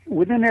see,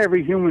 within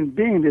every human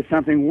being, there's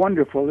something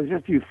wonderful. It's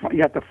just you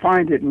have to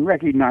find it and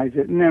recognize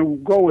it, and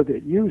then go with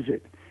it, use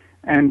it.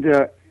 And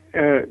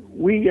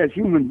we as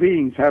human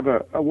beings have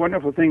a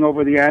wonderful thing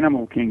over the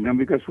animal kingdom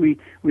because we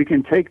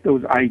can take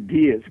those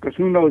ideas. Because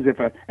who knows if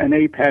an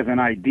ape has an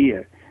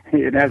idea?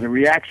 It has a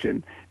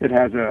reaction. It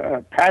has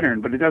a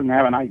pattern, but it doesn't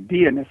have an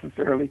idea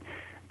necessarily.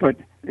 But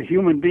a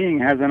human being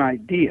has an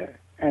idea,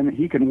 and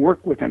he can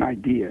work with an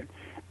idea.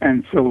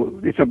 And so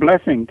it's a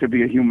blessing to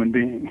be a human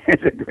being.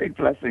 It's a great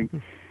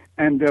blessing.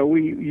 And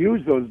we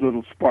use those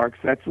little sparks.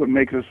 That's what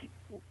makes us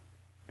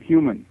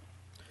human.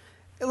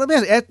 Let me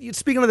ask,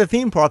 speaking of the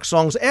theme park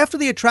songs, after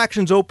the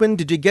attractions opened,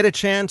 did you get a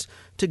chance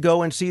to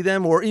go and see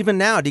them? Or even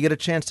now, do you get a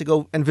chance to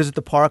go and visit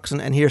the parks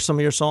and hear some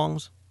of your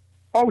songs?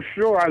 Oh,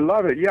 sure. I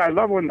love it. Yeah, I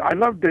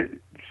love to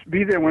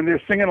be there when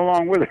they're singing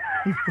along with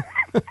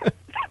it.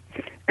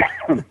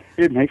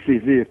 It makes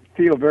me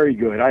feel very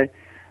good.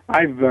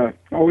 I've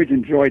always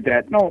enjoyed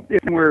that. No,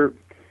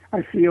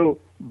 I feel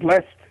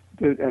blessed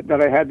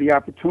that I had the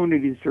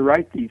opportunities to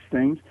write these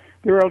things.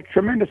 There are a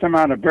tremendous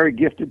amount of very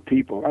gifted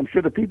people. I'm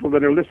sure the people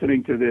that are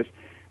listening to this,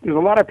 there's a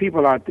lot of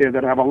people out there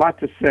that have a lot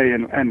to say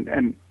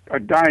and are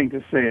dying to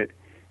say it.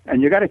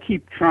 And you got to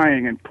keep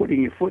trying and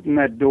putting your foot in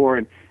that door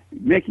and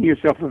making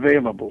yourself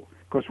available,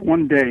 because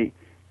one day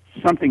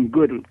something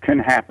good can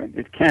happen.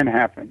 It can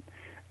happen.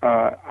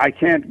 I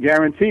can't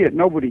guarantee it.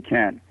 Nobody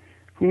can.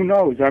 Who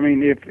knows? I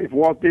mean, if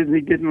Walt Disney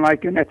didn't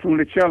like Annette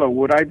Funicello,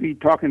 would I be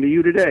talking to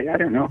you today? I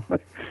don't know.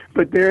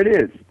 But there it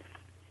is.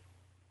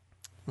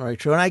 Right,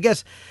 true. And I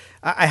guess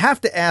I have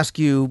to ask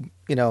you,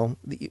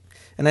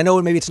 and I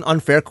know maybe it's an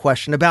unfair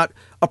question, about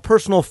a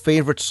personal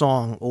favorite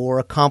song or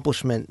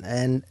accomplishment,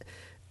 and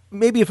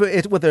maybe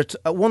whether it's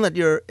one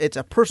that it's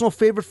a personal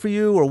favorite for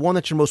you, or one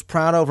that you're most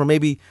proud of, or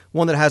maybe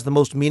one that has the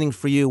most meaning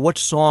for you.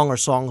 Which song or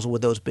songs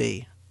would those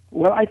be?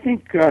 Well, I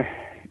think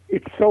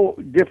it's so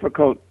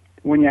difficult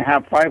when you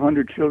have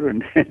 500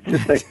 children to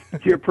say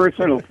it's your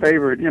personal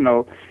favorite.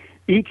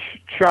 Each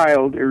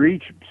child, or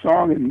each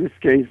song in this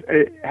case,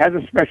 it has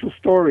a special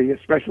story,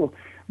 a special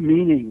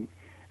meaning.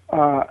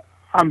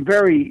 I'm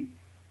very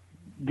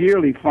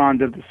dearly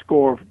fond of the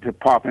score to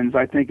Poppins.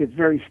 I think it's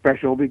very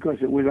special because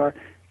it was a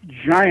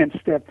giant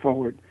step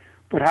forward.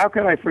 But how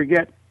could I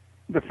forget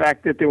the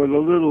fact that there was a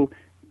little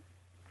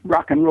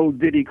rock and roll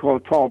ditty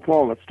called Tall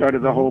Paul that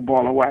started the whole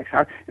ball of wax?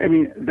 So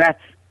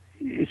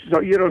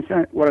you don't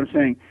understand what I'm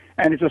saying.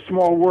 And it's a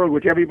small world,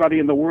 which everybody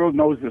in the world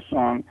knows this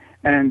song,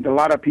 and a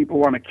lot of people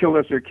want to kill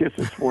us or kiss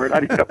us for it.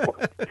 I don't know.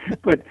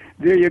 But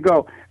there you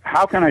go.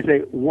 How can I say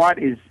what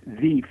is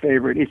the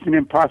favorite? It's an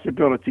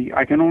impossibility.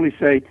 I can only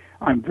say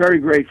I'm very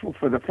grateful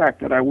for the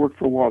fact that I worked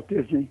for Walt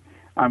Disney.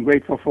 I'm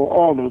grateful for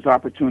all those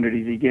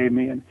opportunities he gave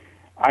me, and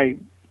I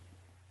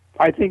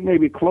think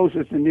maybe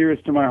closest and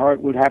nearest to my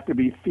heart would have to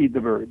be Feed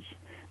the Birds,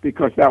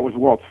 because that was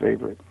Walt's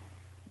favorite.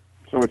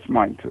 So it's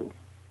mine too.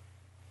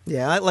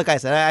 Yeah, like I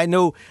said, I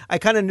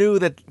kind of knew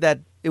that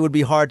it would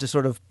be hard to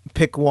sort of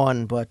pick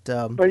one, but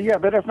that's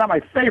not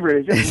my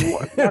favorite. It's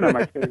just one of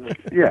my favorites.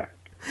 Yeah.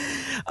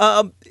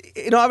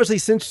 Obviously,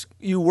 since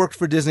you worked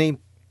for Disney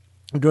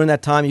during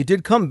that time, you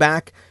did come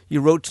back.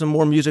 You wrote some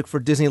more music for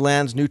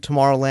Disneyland's New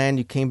Tomorrowland.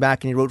 You came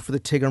back and you wrote for the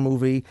Tigger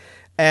movie.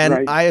 And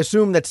right. I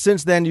assume that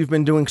since then you've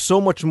been doing so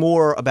much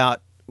more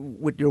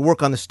with your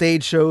work on the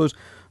stage shows.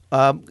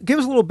 Give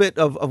us a little bit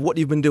of what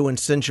you've been doing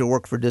since your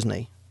work for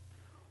Disney.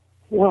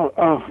 Well,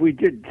 we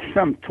did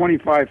some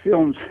 25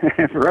 films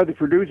for other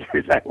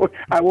producers.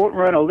 I won't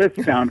run a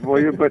list down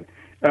for you, but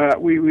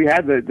we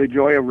had the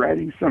joy of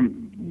writing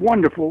some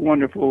wonderful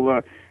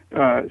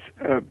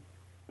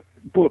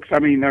books. I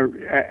mean,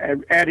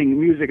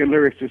 adding music and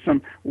lyrics to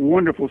some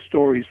wonderful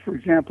stories. For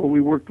example, we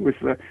worked with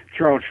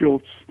Charles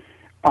Schultz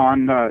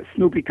on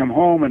Snoopy Come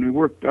Home, and we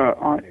worked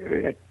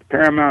at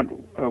Paramount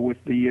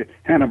with the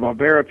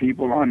Hanna-Barbera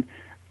people on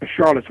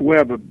Charlotte's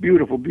Web, a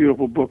beautiful,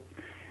 beautiful book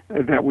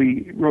that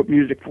we wrote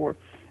music for.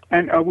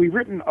 And we've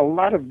written a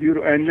lot of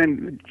beautiful, and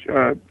then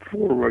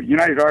for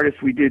United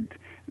Artists, we did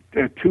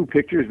two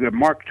pictures, the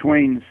Mark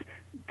Twain's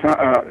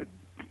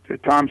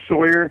Tom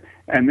Sawyer,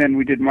 and then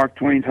we did Mark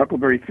Twain's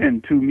Huckleberry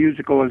Finn, two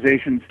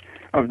musicalizations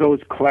of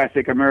those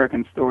classic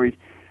American stories.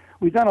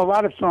 We've done a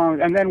lot of songs,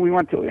 and then we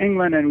went to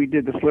England and we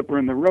did The Slipper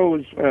and the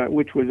Rose,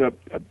 which was a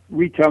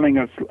retelling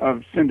of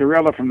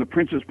Cinderella from the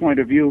prince's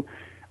point of view,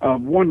 a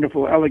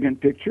wonderful,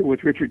 elegant picture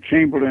with Richard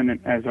Chamberlain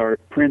as our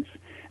prince.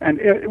 And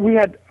we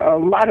had a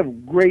lot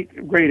of great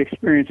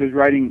experiences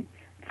writing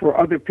for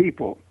other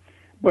people.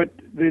 But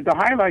the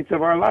highlights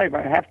of our life,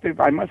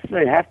 I must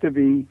say, have to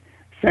be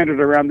centered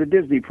around the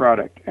Disney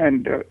product.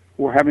 And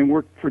we're having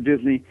worked for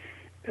Disney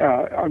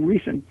on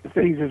recent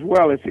things as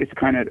well. It's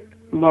kind of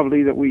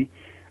lovely that we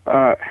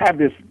have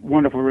this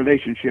wonderful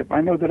relationship. I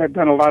know that I've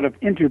done a lot of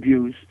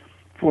interviews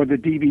for the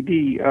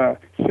DVD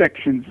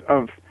sections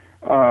of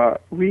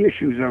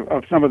reissues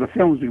of some of the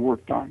films we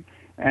worked on.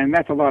 And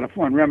that's a lot of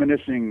fun,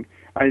 reminiscing.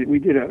 We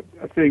did a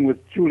thing with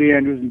Julie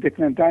Andrews and Dick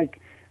Van Dyke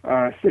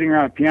sitting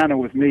around a piano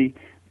with me,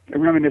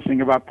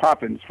 reminiscing about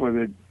Poppins for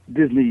the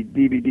Disney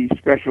DVD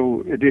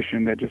special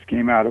edition that just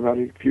came out about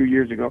a few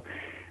years ago.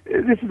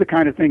 This is the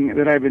kind of thing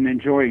that I've been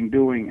enjoying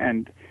doing,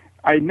 and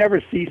I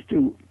never cease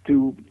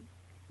to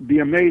be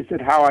amazed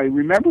at how I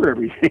remember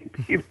everything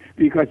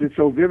because it's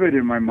so vivid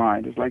in my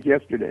mind. It's like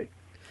yesterday.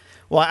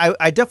 Well,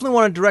 I definitely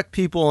want to direct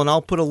people, and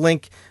I'll put a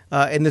link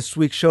in this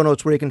week's show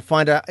notes where you can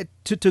find out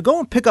to go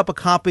and pick up a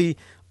copy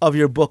of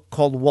your book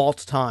called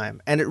Walt's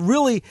Time. And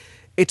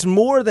it's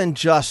more than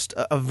just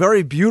a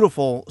very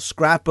beautiful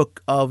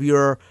scrapbook of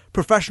your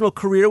professional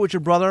career with your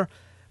brother.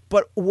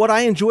 But what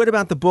I enjoyed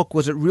about the book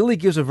was it really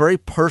gives a very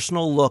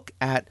personal look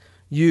at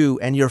you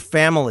and your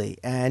family,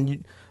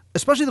 and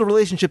especially the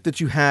relationship that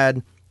you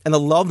had and the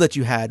love that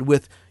you had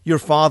with your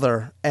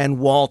father and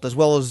Walt, as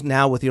well as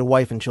now with your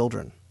wife and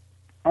children.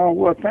 Oh,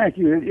 well, thank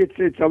you.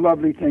 It's a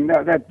lovely thing.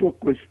 That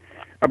book was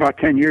about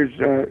 10 years.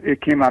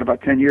 It came out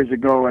about 10 years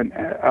ago, and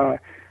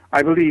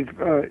I believe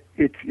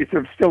it's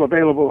still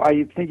available.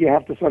 I think you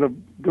have to sort of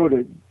go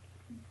to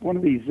one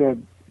of these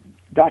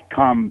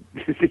 .com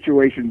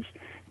situations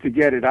to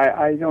get it.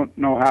 I don't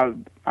know how.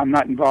 I'm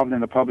not involved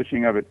in the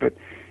publishing of it, but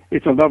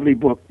it's a lovely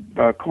book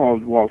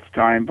called Walt's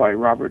Time by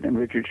Robert and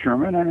Richard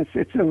Sherman, and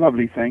it's a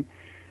lovely thing.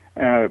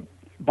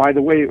 By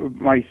the way,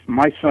 my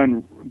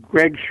son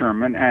Greg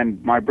Sherman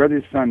and my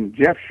brother's son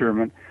Jeff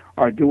Sherman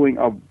are doing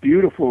a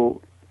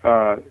beautiful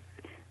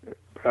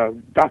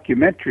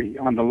documentary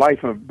on the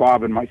life of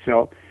Bob and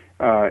myself.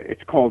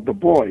 It's called The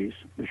Boys,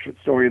 the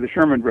story of the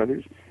Sherman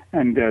brothers,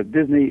 and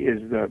Disney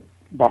is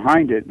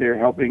behind it. They're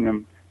helping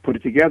them put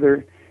it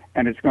together,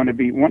 and it's going to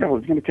be wonderful.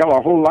 It's going to tell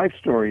our whole life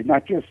story,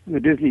 not just the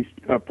Disney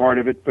part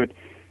of it, but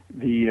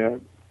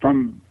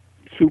from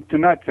soup to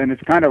nuts. And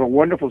it's kind of a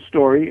wonderful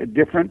story,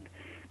 different.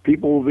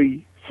 People will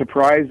be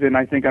surprised and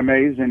I think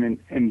amazed and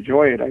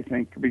enjoy it, I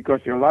think, because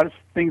there are a lot of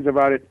things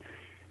about it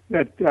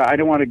that I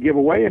don't want to give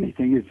away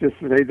anything. It's just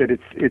to say that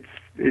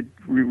it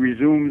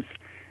resumes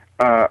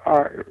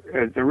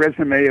the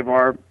resume of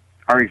our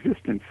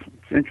existence.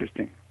 It's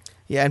interesting.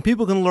 Yeah, and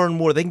people can learn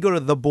more. They can go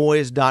to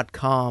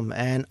theboys.com,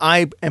 and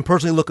I am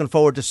personally looking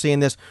forward to seeing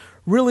this,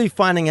 really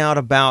finding out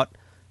about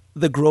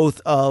the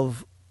growth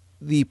of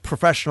the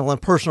professional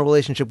and personal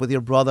relationship with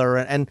your brother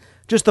and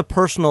just the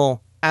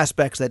personal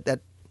aspects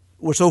that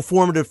were so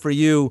formative for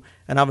you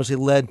and obviously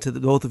led to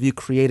both of you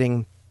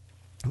creating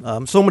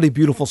so many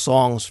beautiful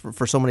songs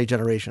for so many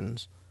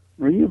generations.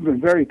 Well, you've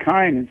been very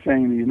kind in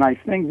saying these nice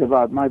things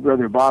about my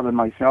brother Bob and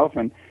myself,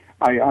 and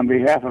on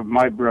behalf of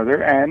my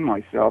brother and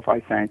myself, I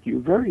thank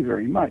you very,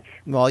 very much.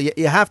 Well,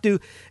 you have to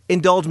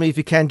indulge me if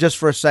you can just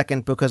for a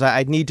second, because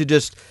I need to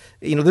just,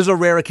 this is a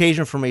rare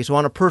occasion for me. So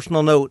on a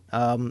personal note,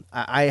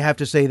 I have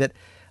to say that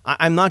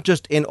I'm not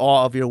just in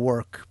awe of your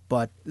work,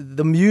 but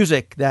the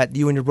music that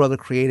you and your brother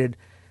created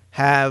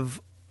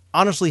have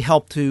honestly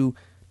helped to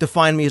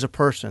define me as a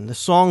person. The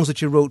songs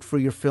that you wrote for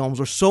your films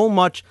were so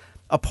much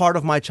a part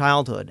of my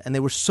childhood, and they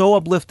were so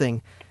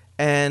uplifting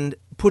and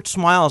put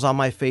smiles on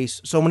my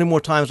face so many more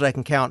times that I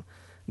can count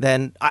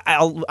than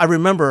I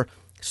remember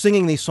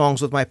singing these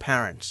songs with my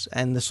parents,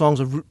 and the songs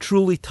have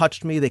truly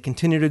touched me. They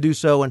continue to do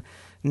so, and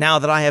now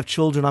that I have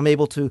children, I'm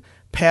able to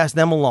pass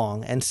them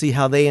along and see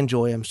how they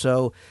enjoy them.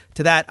 So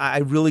to that, I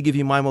really give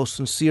you my most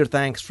sincere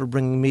thanks for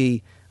bringing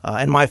me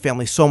and my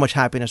family so much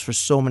happiness for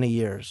so many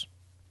years.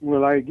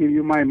 Well, I give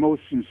you my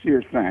most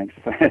sincere thanks.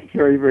 That's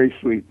very, very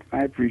sweet. I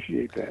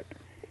appreciate that.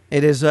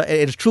 It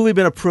has truly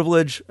been a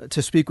privilege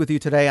to speak with you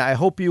today. I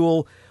hope you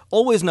will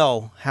always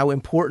know how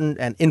important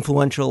and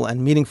influential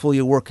and meaningful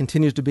your work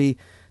continues to be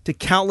to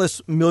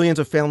countless millions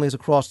of families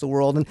across the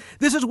world. And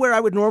this is where I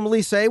would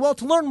normally say, well,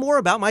 to learn more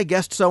about my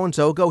guest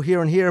so-and-so, go here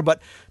and here.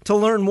 But to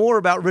learn more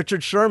about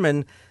Richard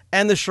Sherman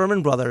and the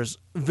Sherman Brothers,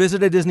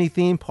 visit a Disney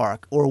theme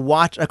park or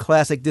watch a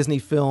classic Disney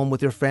film with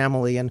your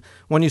family. And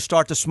when you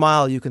start to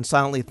smile, you can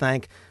silently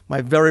thank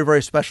my very,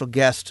 very special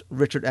guest,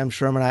 Richard M.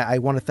 Sherman. I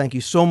want to thank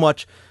you so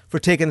much for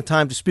taking the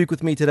time to speak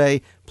with me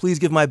today. Please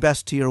give my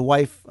best to your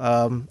wife,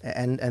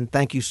 and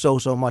thank you so,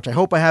 so much. I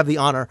hope I have the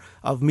honor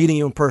of meeting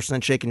you in person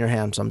and shaking your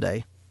hand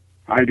someday.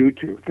 I do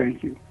too.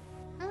 Thank you.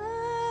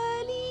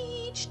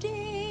 Early each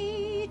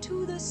day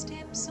to the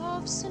steps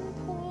of St.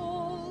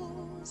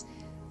 Paul's,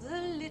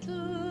 the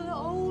little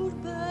old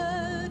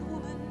bird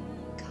woman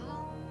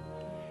comes.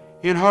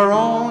 In her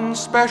own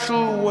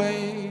special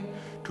way,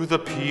 to the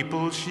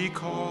people she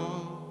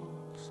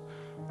calls,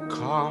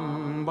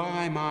 come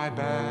buy my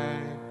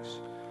bags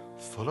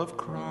full of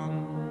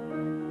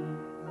crumbs.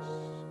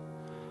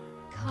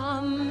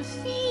 Come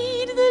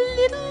feed the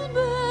little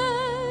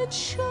birds,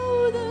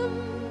 show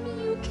them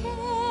you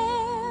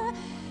care,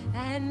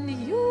 and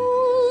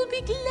you'll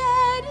be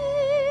glad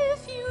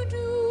if you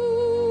do.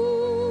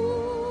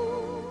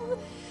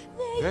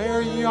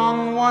 Their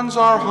young ones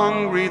are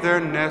hungry, their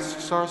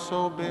nests are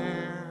so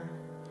bare.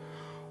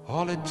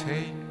 All it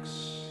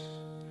takes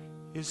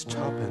is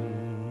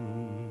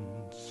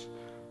tuppence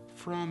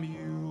from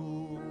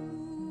you.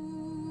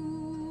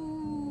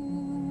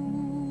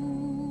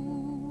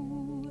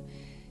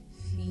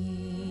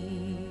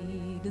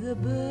 Feed the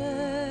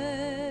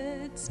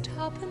birds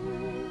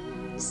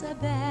tuppence a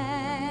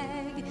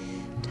bag,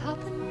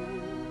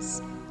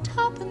 tuppence,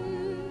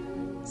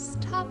 tuppence,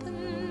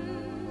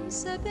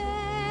 tuppence a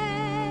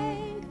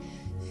bag.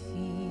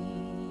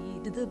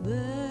 Feed the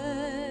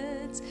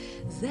birds,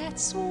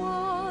 that's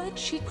what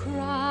she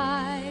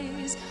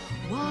cries,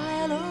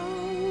 while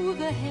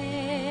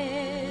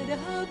overhead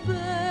her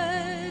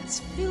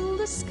birds fill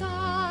the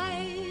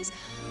skies.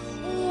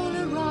 All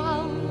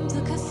around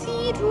the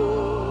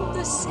cathedral,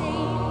 the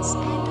saints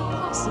and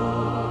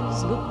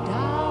apostles look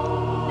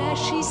down as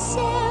she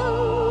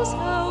sells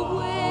her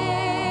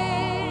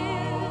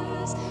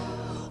wares.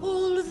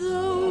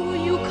 Although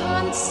you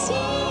can't see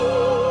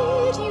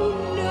it, you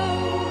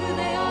know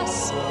they are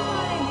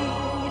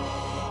smiling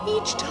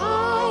each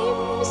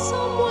time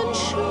someone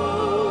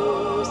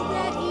shows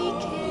that he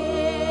cares.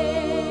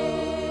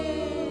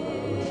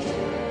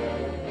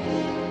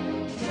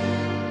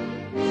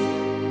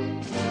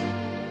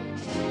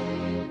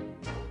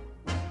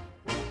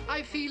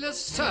 I feel a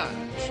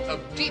surge of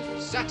deep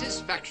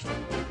satisfaction,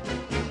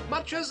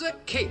 much as a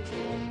king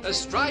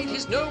astride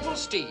his noble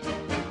steed,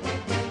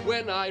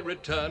 when I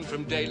return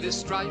from daily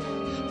strife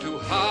to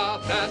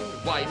hearth and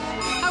wife.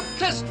 How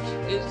pleasant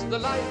is the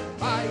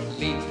life I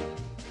lead.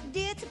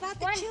 Dear, it's about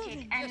the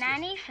children. Wanted a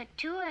nanny for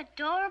two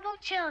adorable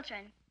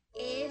children.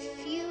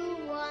 If you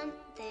want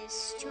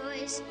this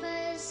choice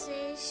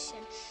position,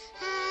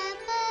 have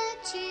a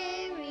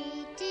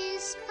cheery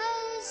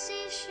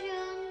disposition,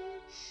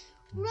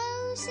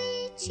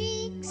 rosy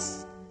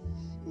cheeks,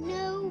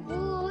 no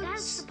warts.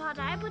 That's the part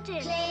I put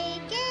in.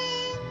 Play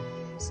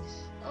games,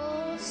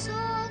 all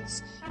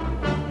sorts.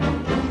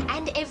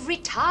 And every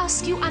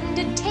task you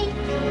undertake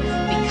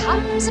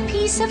becomes a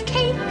piece of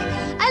cake,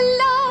 a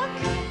lark,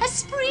 a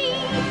spree,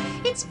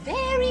 it's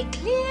very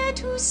clear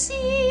to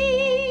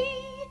see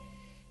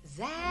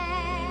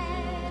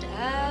that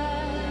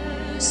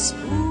a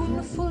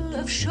spoonful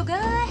of sugar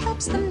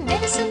helps the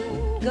medicine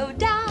go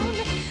down,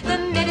 the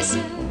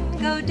medicine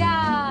go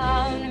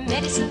down,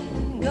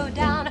 medicine go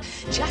down.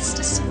 Just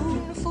a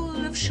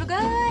spoonful of sugar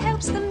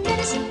helps the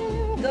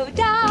medicine go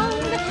down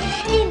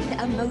in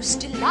a most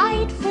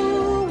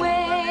delightful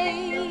way.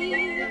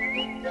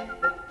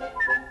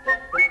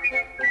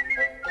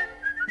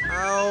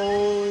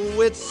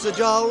 Oh, it's a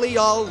jolly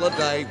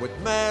holiday with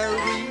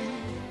Mary.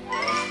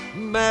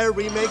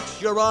 Mary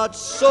makes your heart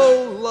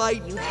so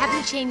light. You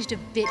haven't changed a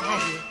bit,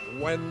 have you?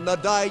 When the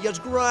day is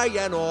grey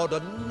and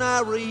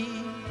ordinary,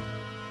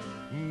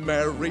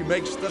 Mary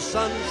makes the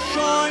sun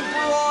shine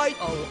bright.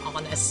 Oh,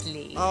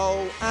 honestly.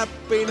 Oh,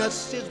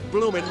 happiness is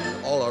blooming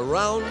all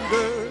around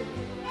her.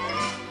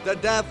 The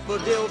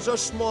daffodils are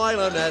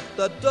smiling at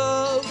the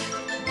dove.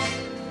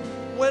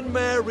 When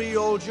Mary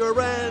holds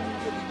your hand,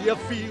 you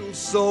feel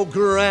so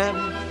grand.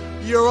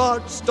 Your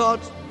heart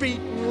starts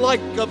beating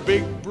like a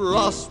big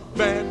brass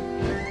band.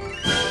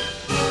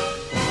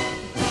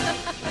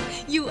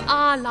 You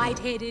are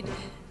lightheaded.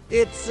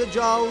 It's a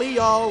jolly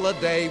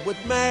holiday with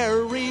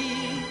Mary.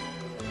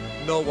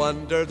 No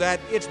wonder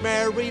that it's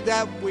Mary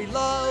that we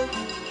love.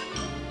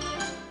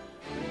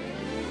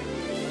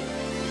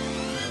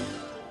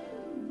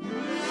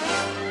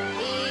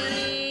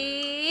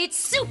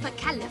 It's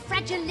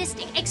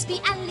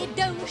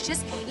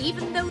supercalifragilisticexpialidocious,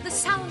 even though the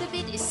sound of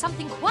it is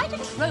something quite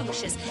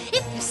atrocious.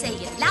 If you say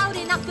it loud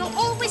enough, you'll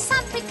always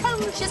sound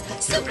precocious.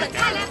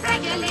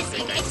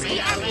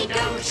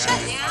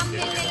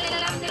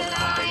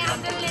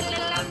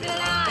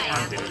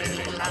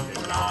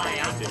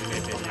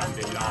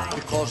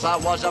 Because I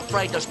was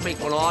afraid to speak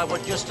when I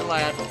was just a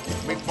lad.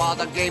 My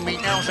father gave me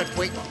nails a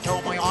tweak,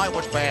 told me I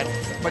was bad.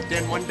 But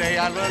then one day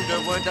I learned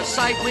a word to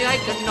save me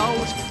aching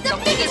nose. The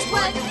biggest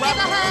word you've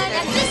ever heard,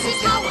 and this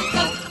is how it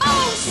goes.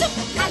 Oh,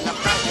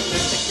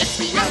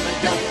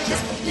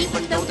 supercalifragilisticexpialidocious,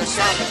 even though the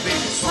sound of it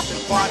is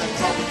something quite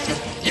atrocious.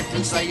 If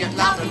you say it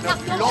loud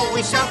enough, you'll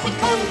always sound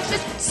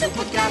precocious.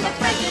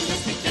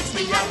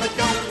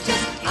 Supercalifragilisticexpialidocious.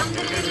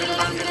 Underline,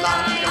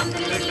 underline,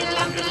 underline,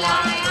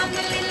 underline,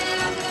 underline.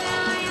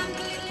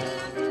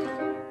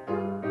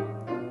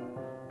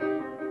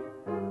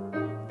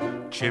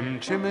 Chim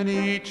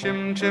chimney,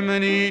 chim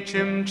chimney,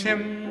 chim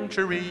chim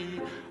cheree.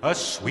 A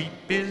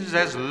sweep is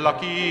as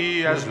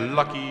lucky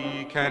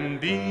can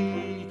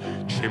be.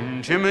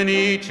 Chim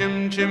chimney,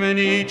 chim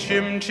chimney,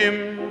 chim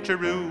chim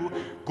cheroo.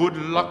 Good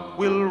luck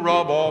will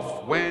rub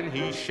off when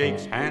he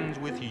shakes hands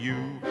with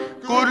you.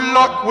 Good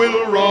luck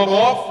will rub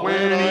off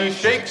when he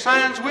shakes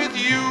hands with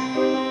you.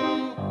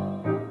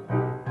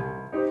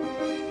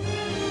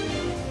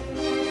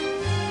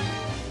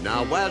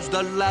 Now as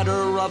the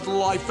ladder of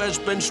life has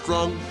been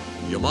strung,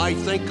 you might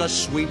think a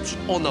sweep's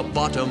on the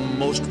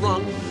bottommost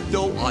rung.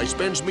 Though I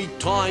spends me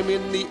time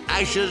in the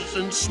ashes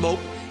and smoke,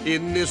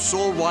 in this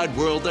all wide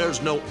world there's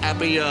no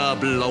happier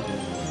bloke.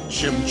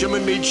 Chim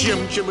chimney,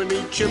 chim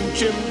chimney, chim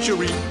chim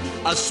cheree.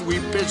 A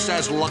sweep is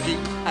as lucky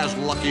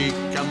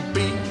can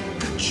be.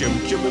 Chim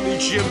chimney,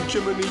 chim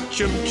chimney,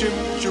 chim chim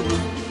cheree.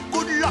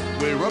 Good luck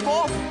will rub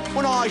off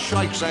when I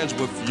shake hands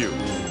with you.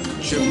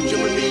 Chim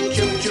chimney,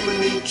 chim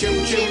chimney,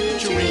 chim chim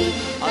cheree.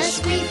 A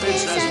sweep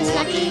is as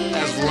lucky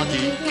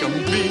can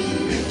be.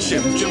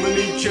 Chim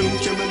chimney, chim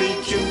chimney,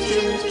 chim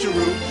chim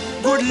cheree.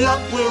 Good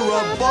luck will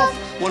rub off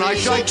when I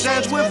shake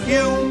hands with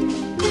you.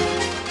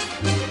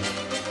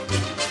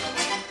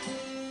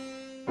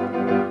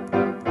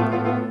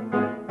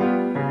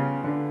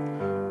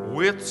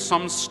 With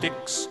some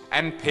sticks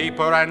and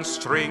paper and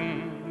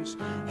strings,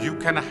 you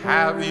can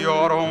have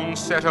your own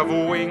set of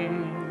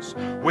wings.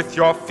 With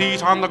your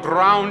feet on the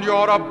ground,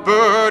 you're a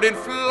bird in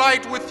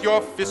flight, with your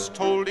fist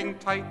holding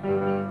tight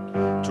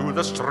to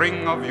the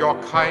string of your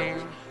kite.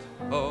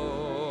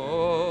 Oh,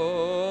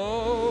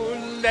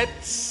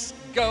 let's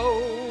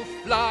go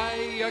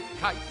fly a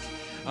kite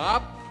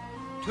up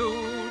to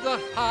the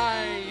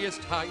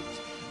highest height.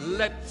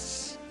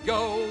 Let's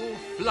go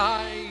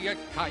fly a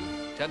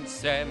kite and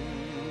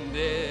send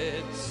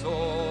it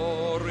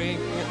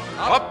soaring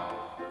up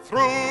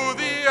through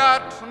the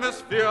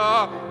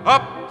atmosphere,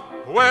 up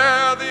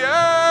where the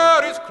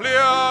air is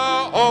clear.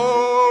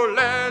 Oh,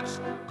 let's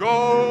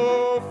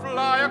go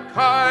fly a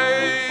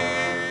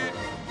kite.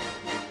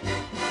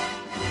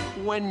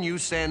 When you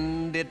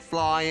send it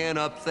flying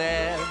up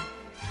there,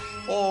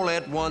 all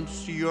at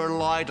once you're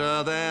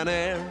lighter than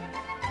air.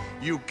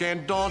 You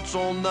can dance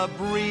on the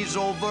breeze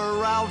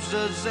over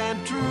houses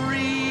and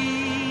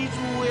trees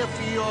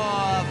with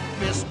your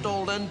fist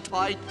holding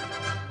tight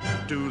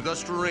to the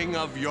string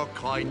of your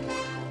kite.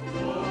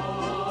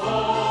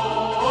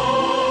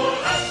 Oh,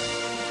 let's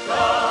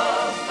go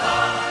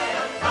fly a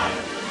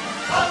kite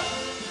up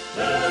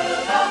to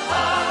the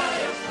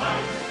highest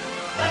height.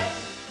 Let's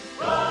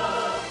go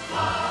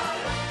fly a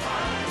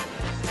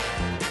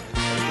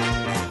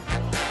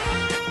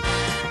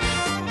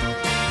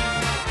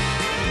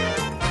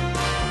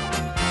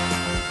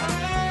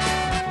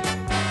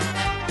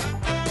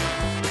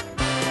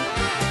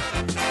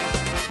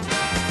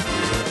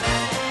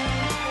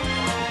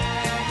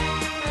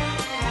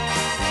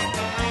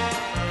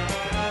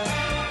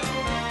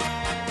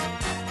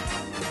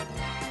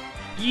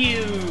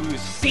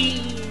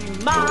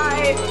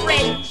with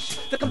friends.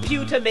 The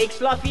computer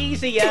makes life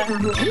easier.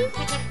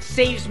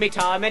 Saves me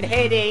time and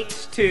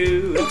headaches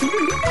too.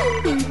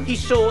 He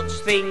sorts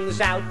things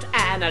out,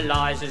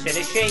 analyzes in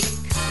a shake.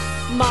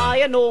 My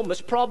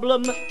enormous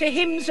problem to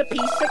him's a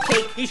piece of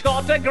cake. He's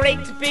got a great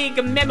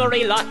big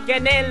memory like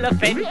an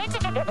elephant.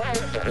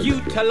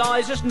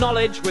 Utilizes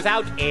knowledge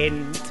without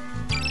end.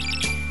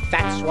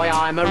 That's why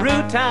I'm a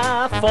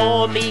router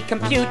for me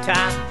computer.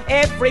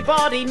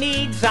 Everybody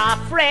needs a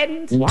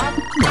friend.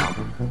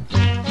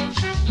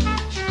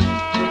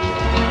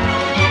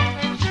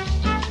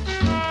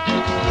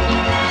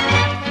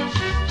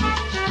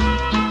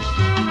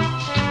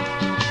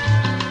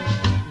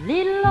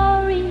 Little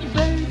orange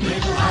bird,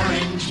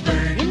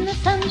 in the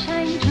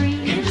sunshine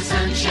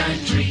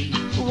tree,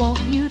 won't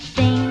you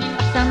think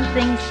of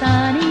something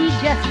sunny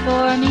just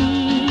for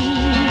me?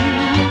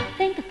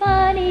 Think of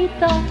funny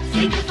thoughts,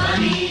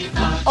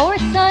 or a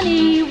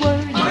sunny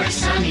word,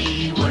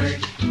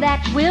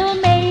 that will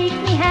make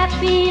me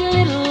happy,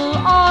 little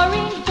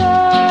orange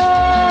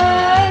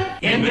bird.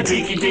 In the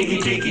tiki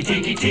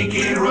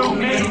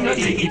room, in the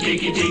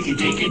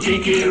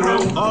tiki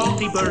room, all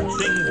the birds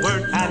sing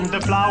word and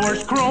the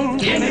flowers croon.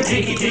 In the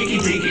tiki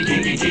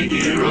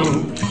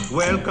room.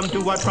 Welcome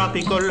to our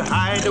tropical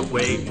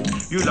hideaway,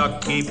 you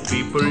lucky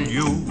people,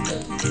 you.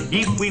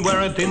 If we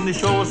weren't in the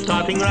show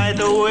starting right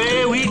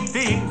away, we'd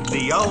think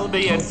the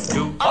audience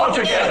too. All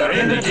together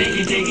in the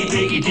tiki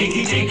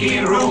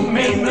room,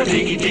 in the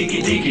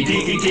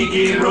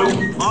tiki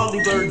room. All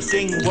the birds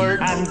sing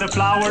word and the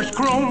flowers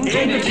croon.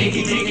 In the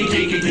tiki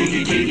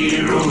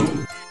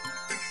room.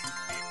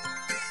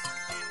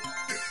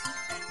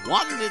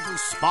 One little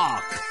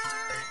spark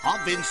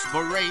of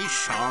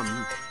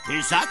inspiration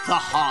is at the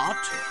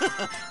heart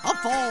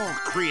of all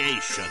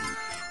creation,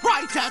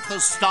 right at the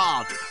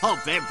start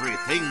of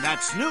everything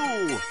that's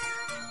new.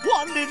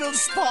 One little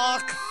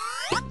spark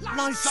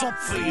lights up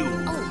for you.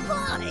 Oh,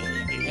 why?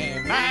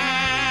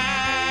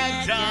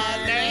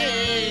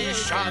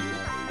 Imagination,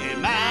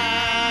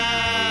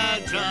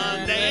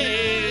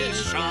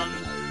 imagination.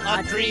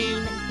 A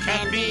dream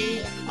can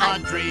be a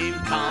dream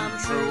come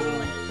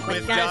true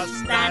with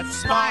just that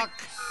spark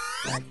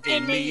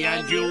in me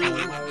and you.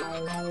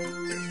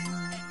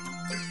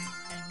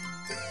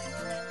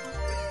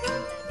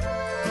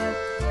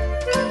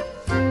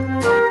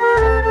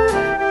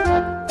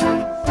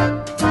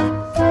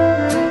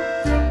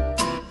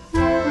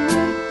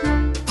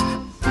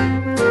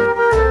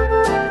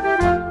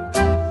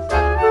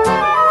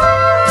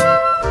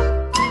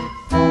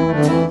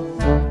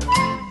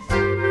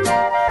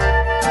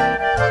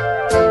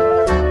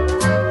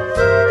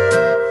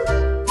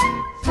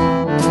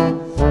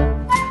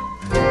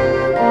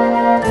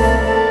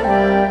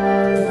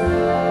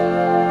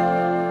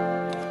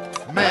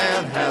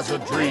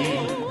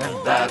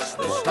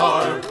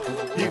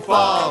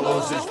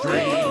 Follows his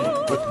dream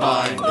with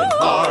mind and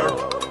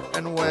heart.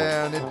 And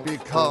when it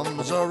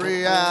becomes a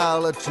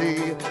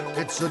reality,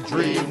 it's a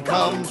dream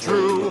come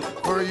true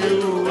for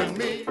you and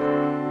me.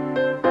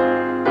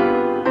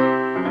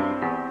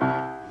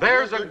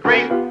 There's a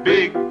great,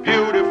 big,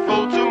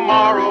 beautiful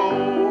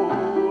tomorrow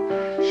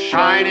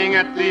shining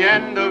at the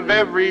end of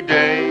every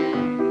day.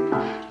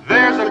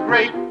 There's a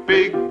great,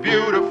 big,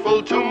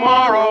 beautiful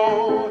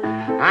tomorrow,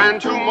 and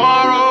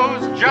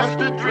tomorrow's just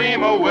a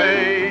dream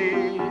away.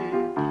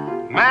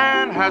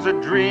 Man has a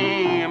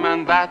dream,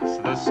 and that's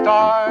the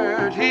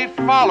start. He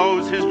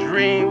follows his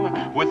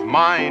dream with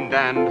mind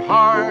and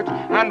heart.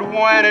 And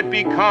when it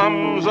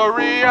becomes a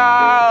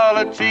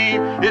reality,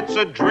 it's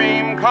a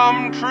dream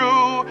come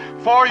true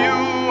for you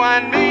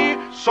and me.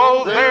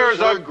 So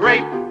there's a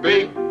great,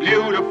 big,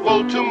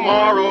 beautiful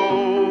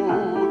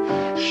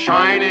tomorrow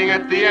shining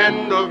at the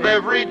end of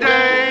every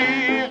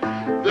day.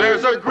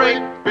 There's a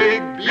great,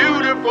 big,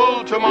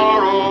 beautiful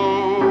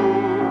tomorrow,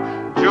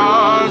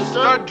 just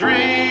a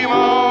dream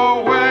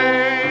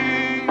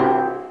away.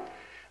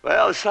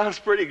 Well, it sounds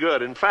pretty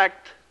good. In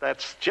fact,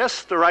 that's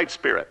just the right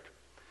spirit.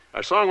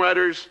 Our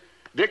songwriters,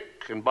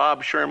 Dick and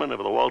Bob Sherman of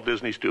the Walt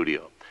Disney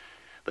Studio.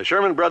 The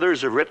Sherman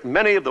brothers have written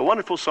many of the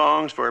wonderful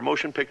songs for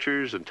motion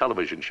pictures and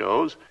television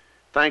shows.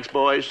 Thanks,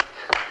 boys.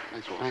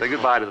 Thanks, Walt. Say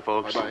goodbye to the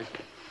folks. Bye-bye.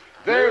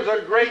 There's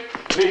a great,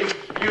 big,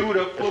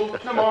 beautiful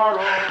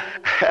tomorrow.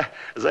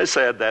 As I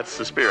said, that's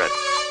the spirit.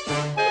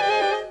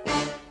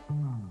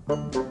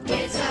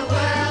 It's a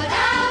world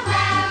of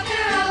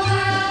laughter, a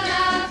world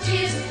of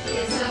tears.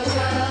 It's a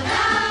world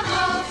of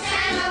hopes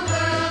and a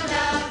world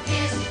of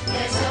fears.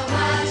 There's so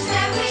much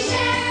that we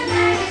share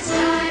that it's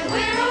time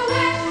we're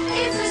aware.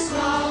 It's a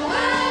small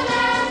world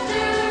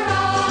after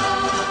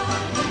all.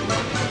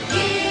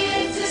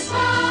 It's a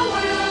small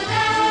world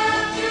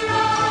after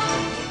all.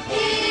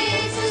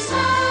 It's a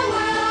small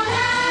world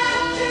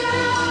after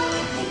all.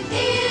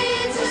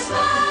 It's a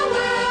small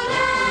world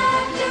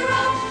after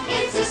all.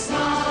 It's a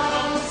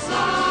small,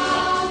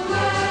 small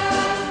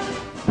world.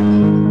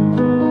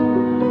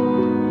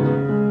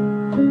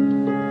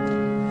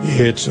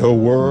 It's a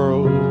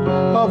world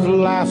of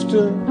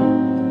laughter,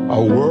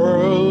 a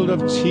world of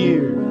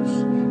tears.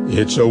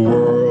 It's a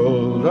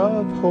world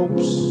of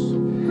hopes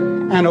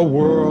and a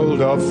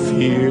world of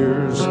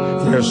fears.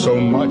 There's so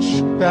much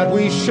that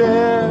we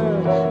share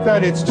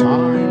that it's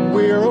time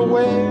we're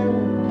aware.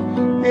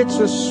 It's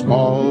a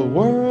small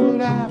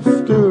world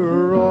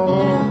after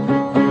all.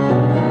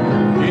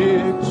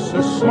 It's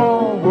a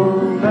small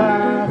world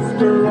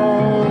after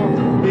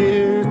all.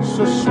 It's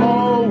a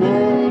small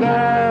world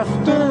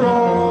after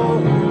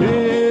all.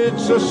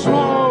 It's a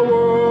small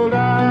world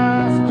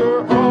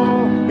after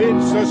all.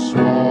 It's a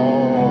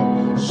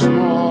small,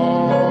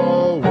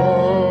 small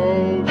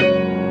world.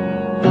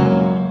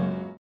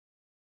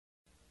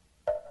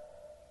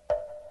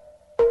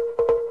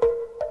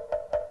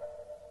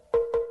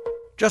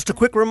 Just a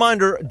quick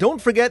reminder,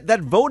 don't forget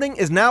that voting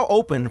is now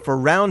open for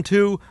round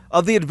 2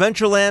 of the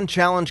Adventureland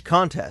Challenge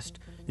contest.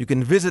 You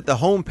can visit the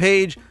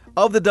homepage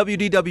of the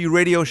WDW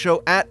radio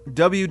show at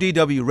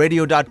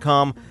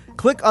wdwradio.com.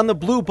 Click on the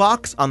blue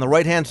box on the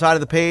right-hand side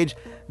of the page.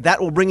 That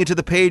will bring you to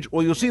the page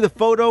where you'll see the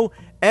photo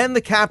and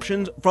the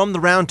captions from the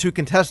round 2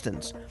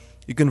 contestants.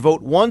 You can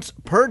vote once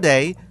per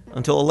day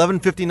until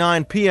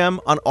 11:59 p.m.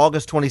 on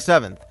August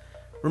 27th.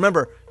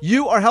 Remember,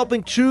 you are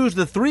helping choose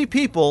the 3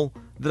 people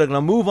that are going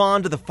to move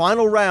on to the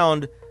final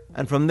round,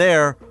 and from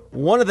there,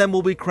 one of them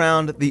will be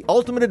crowned the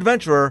ultimate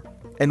adventurer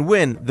and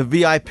win the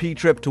VIP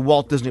trip to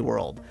Walt Disney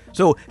World.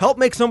 So help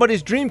make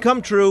somebody's dream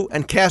come true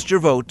and cast your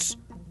votes.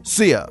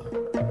 See ya.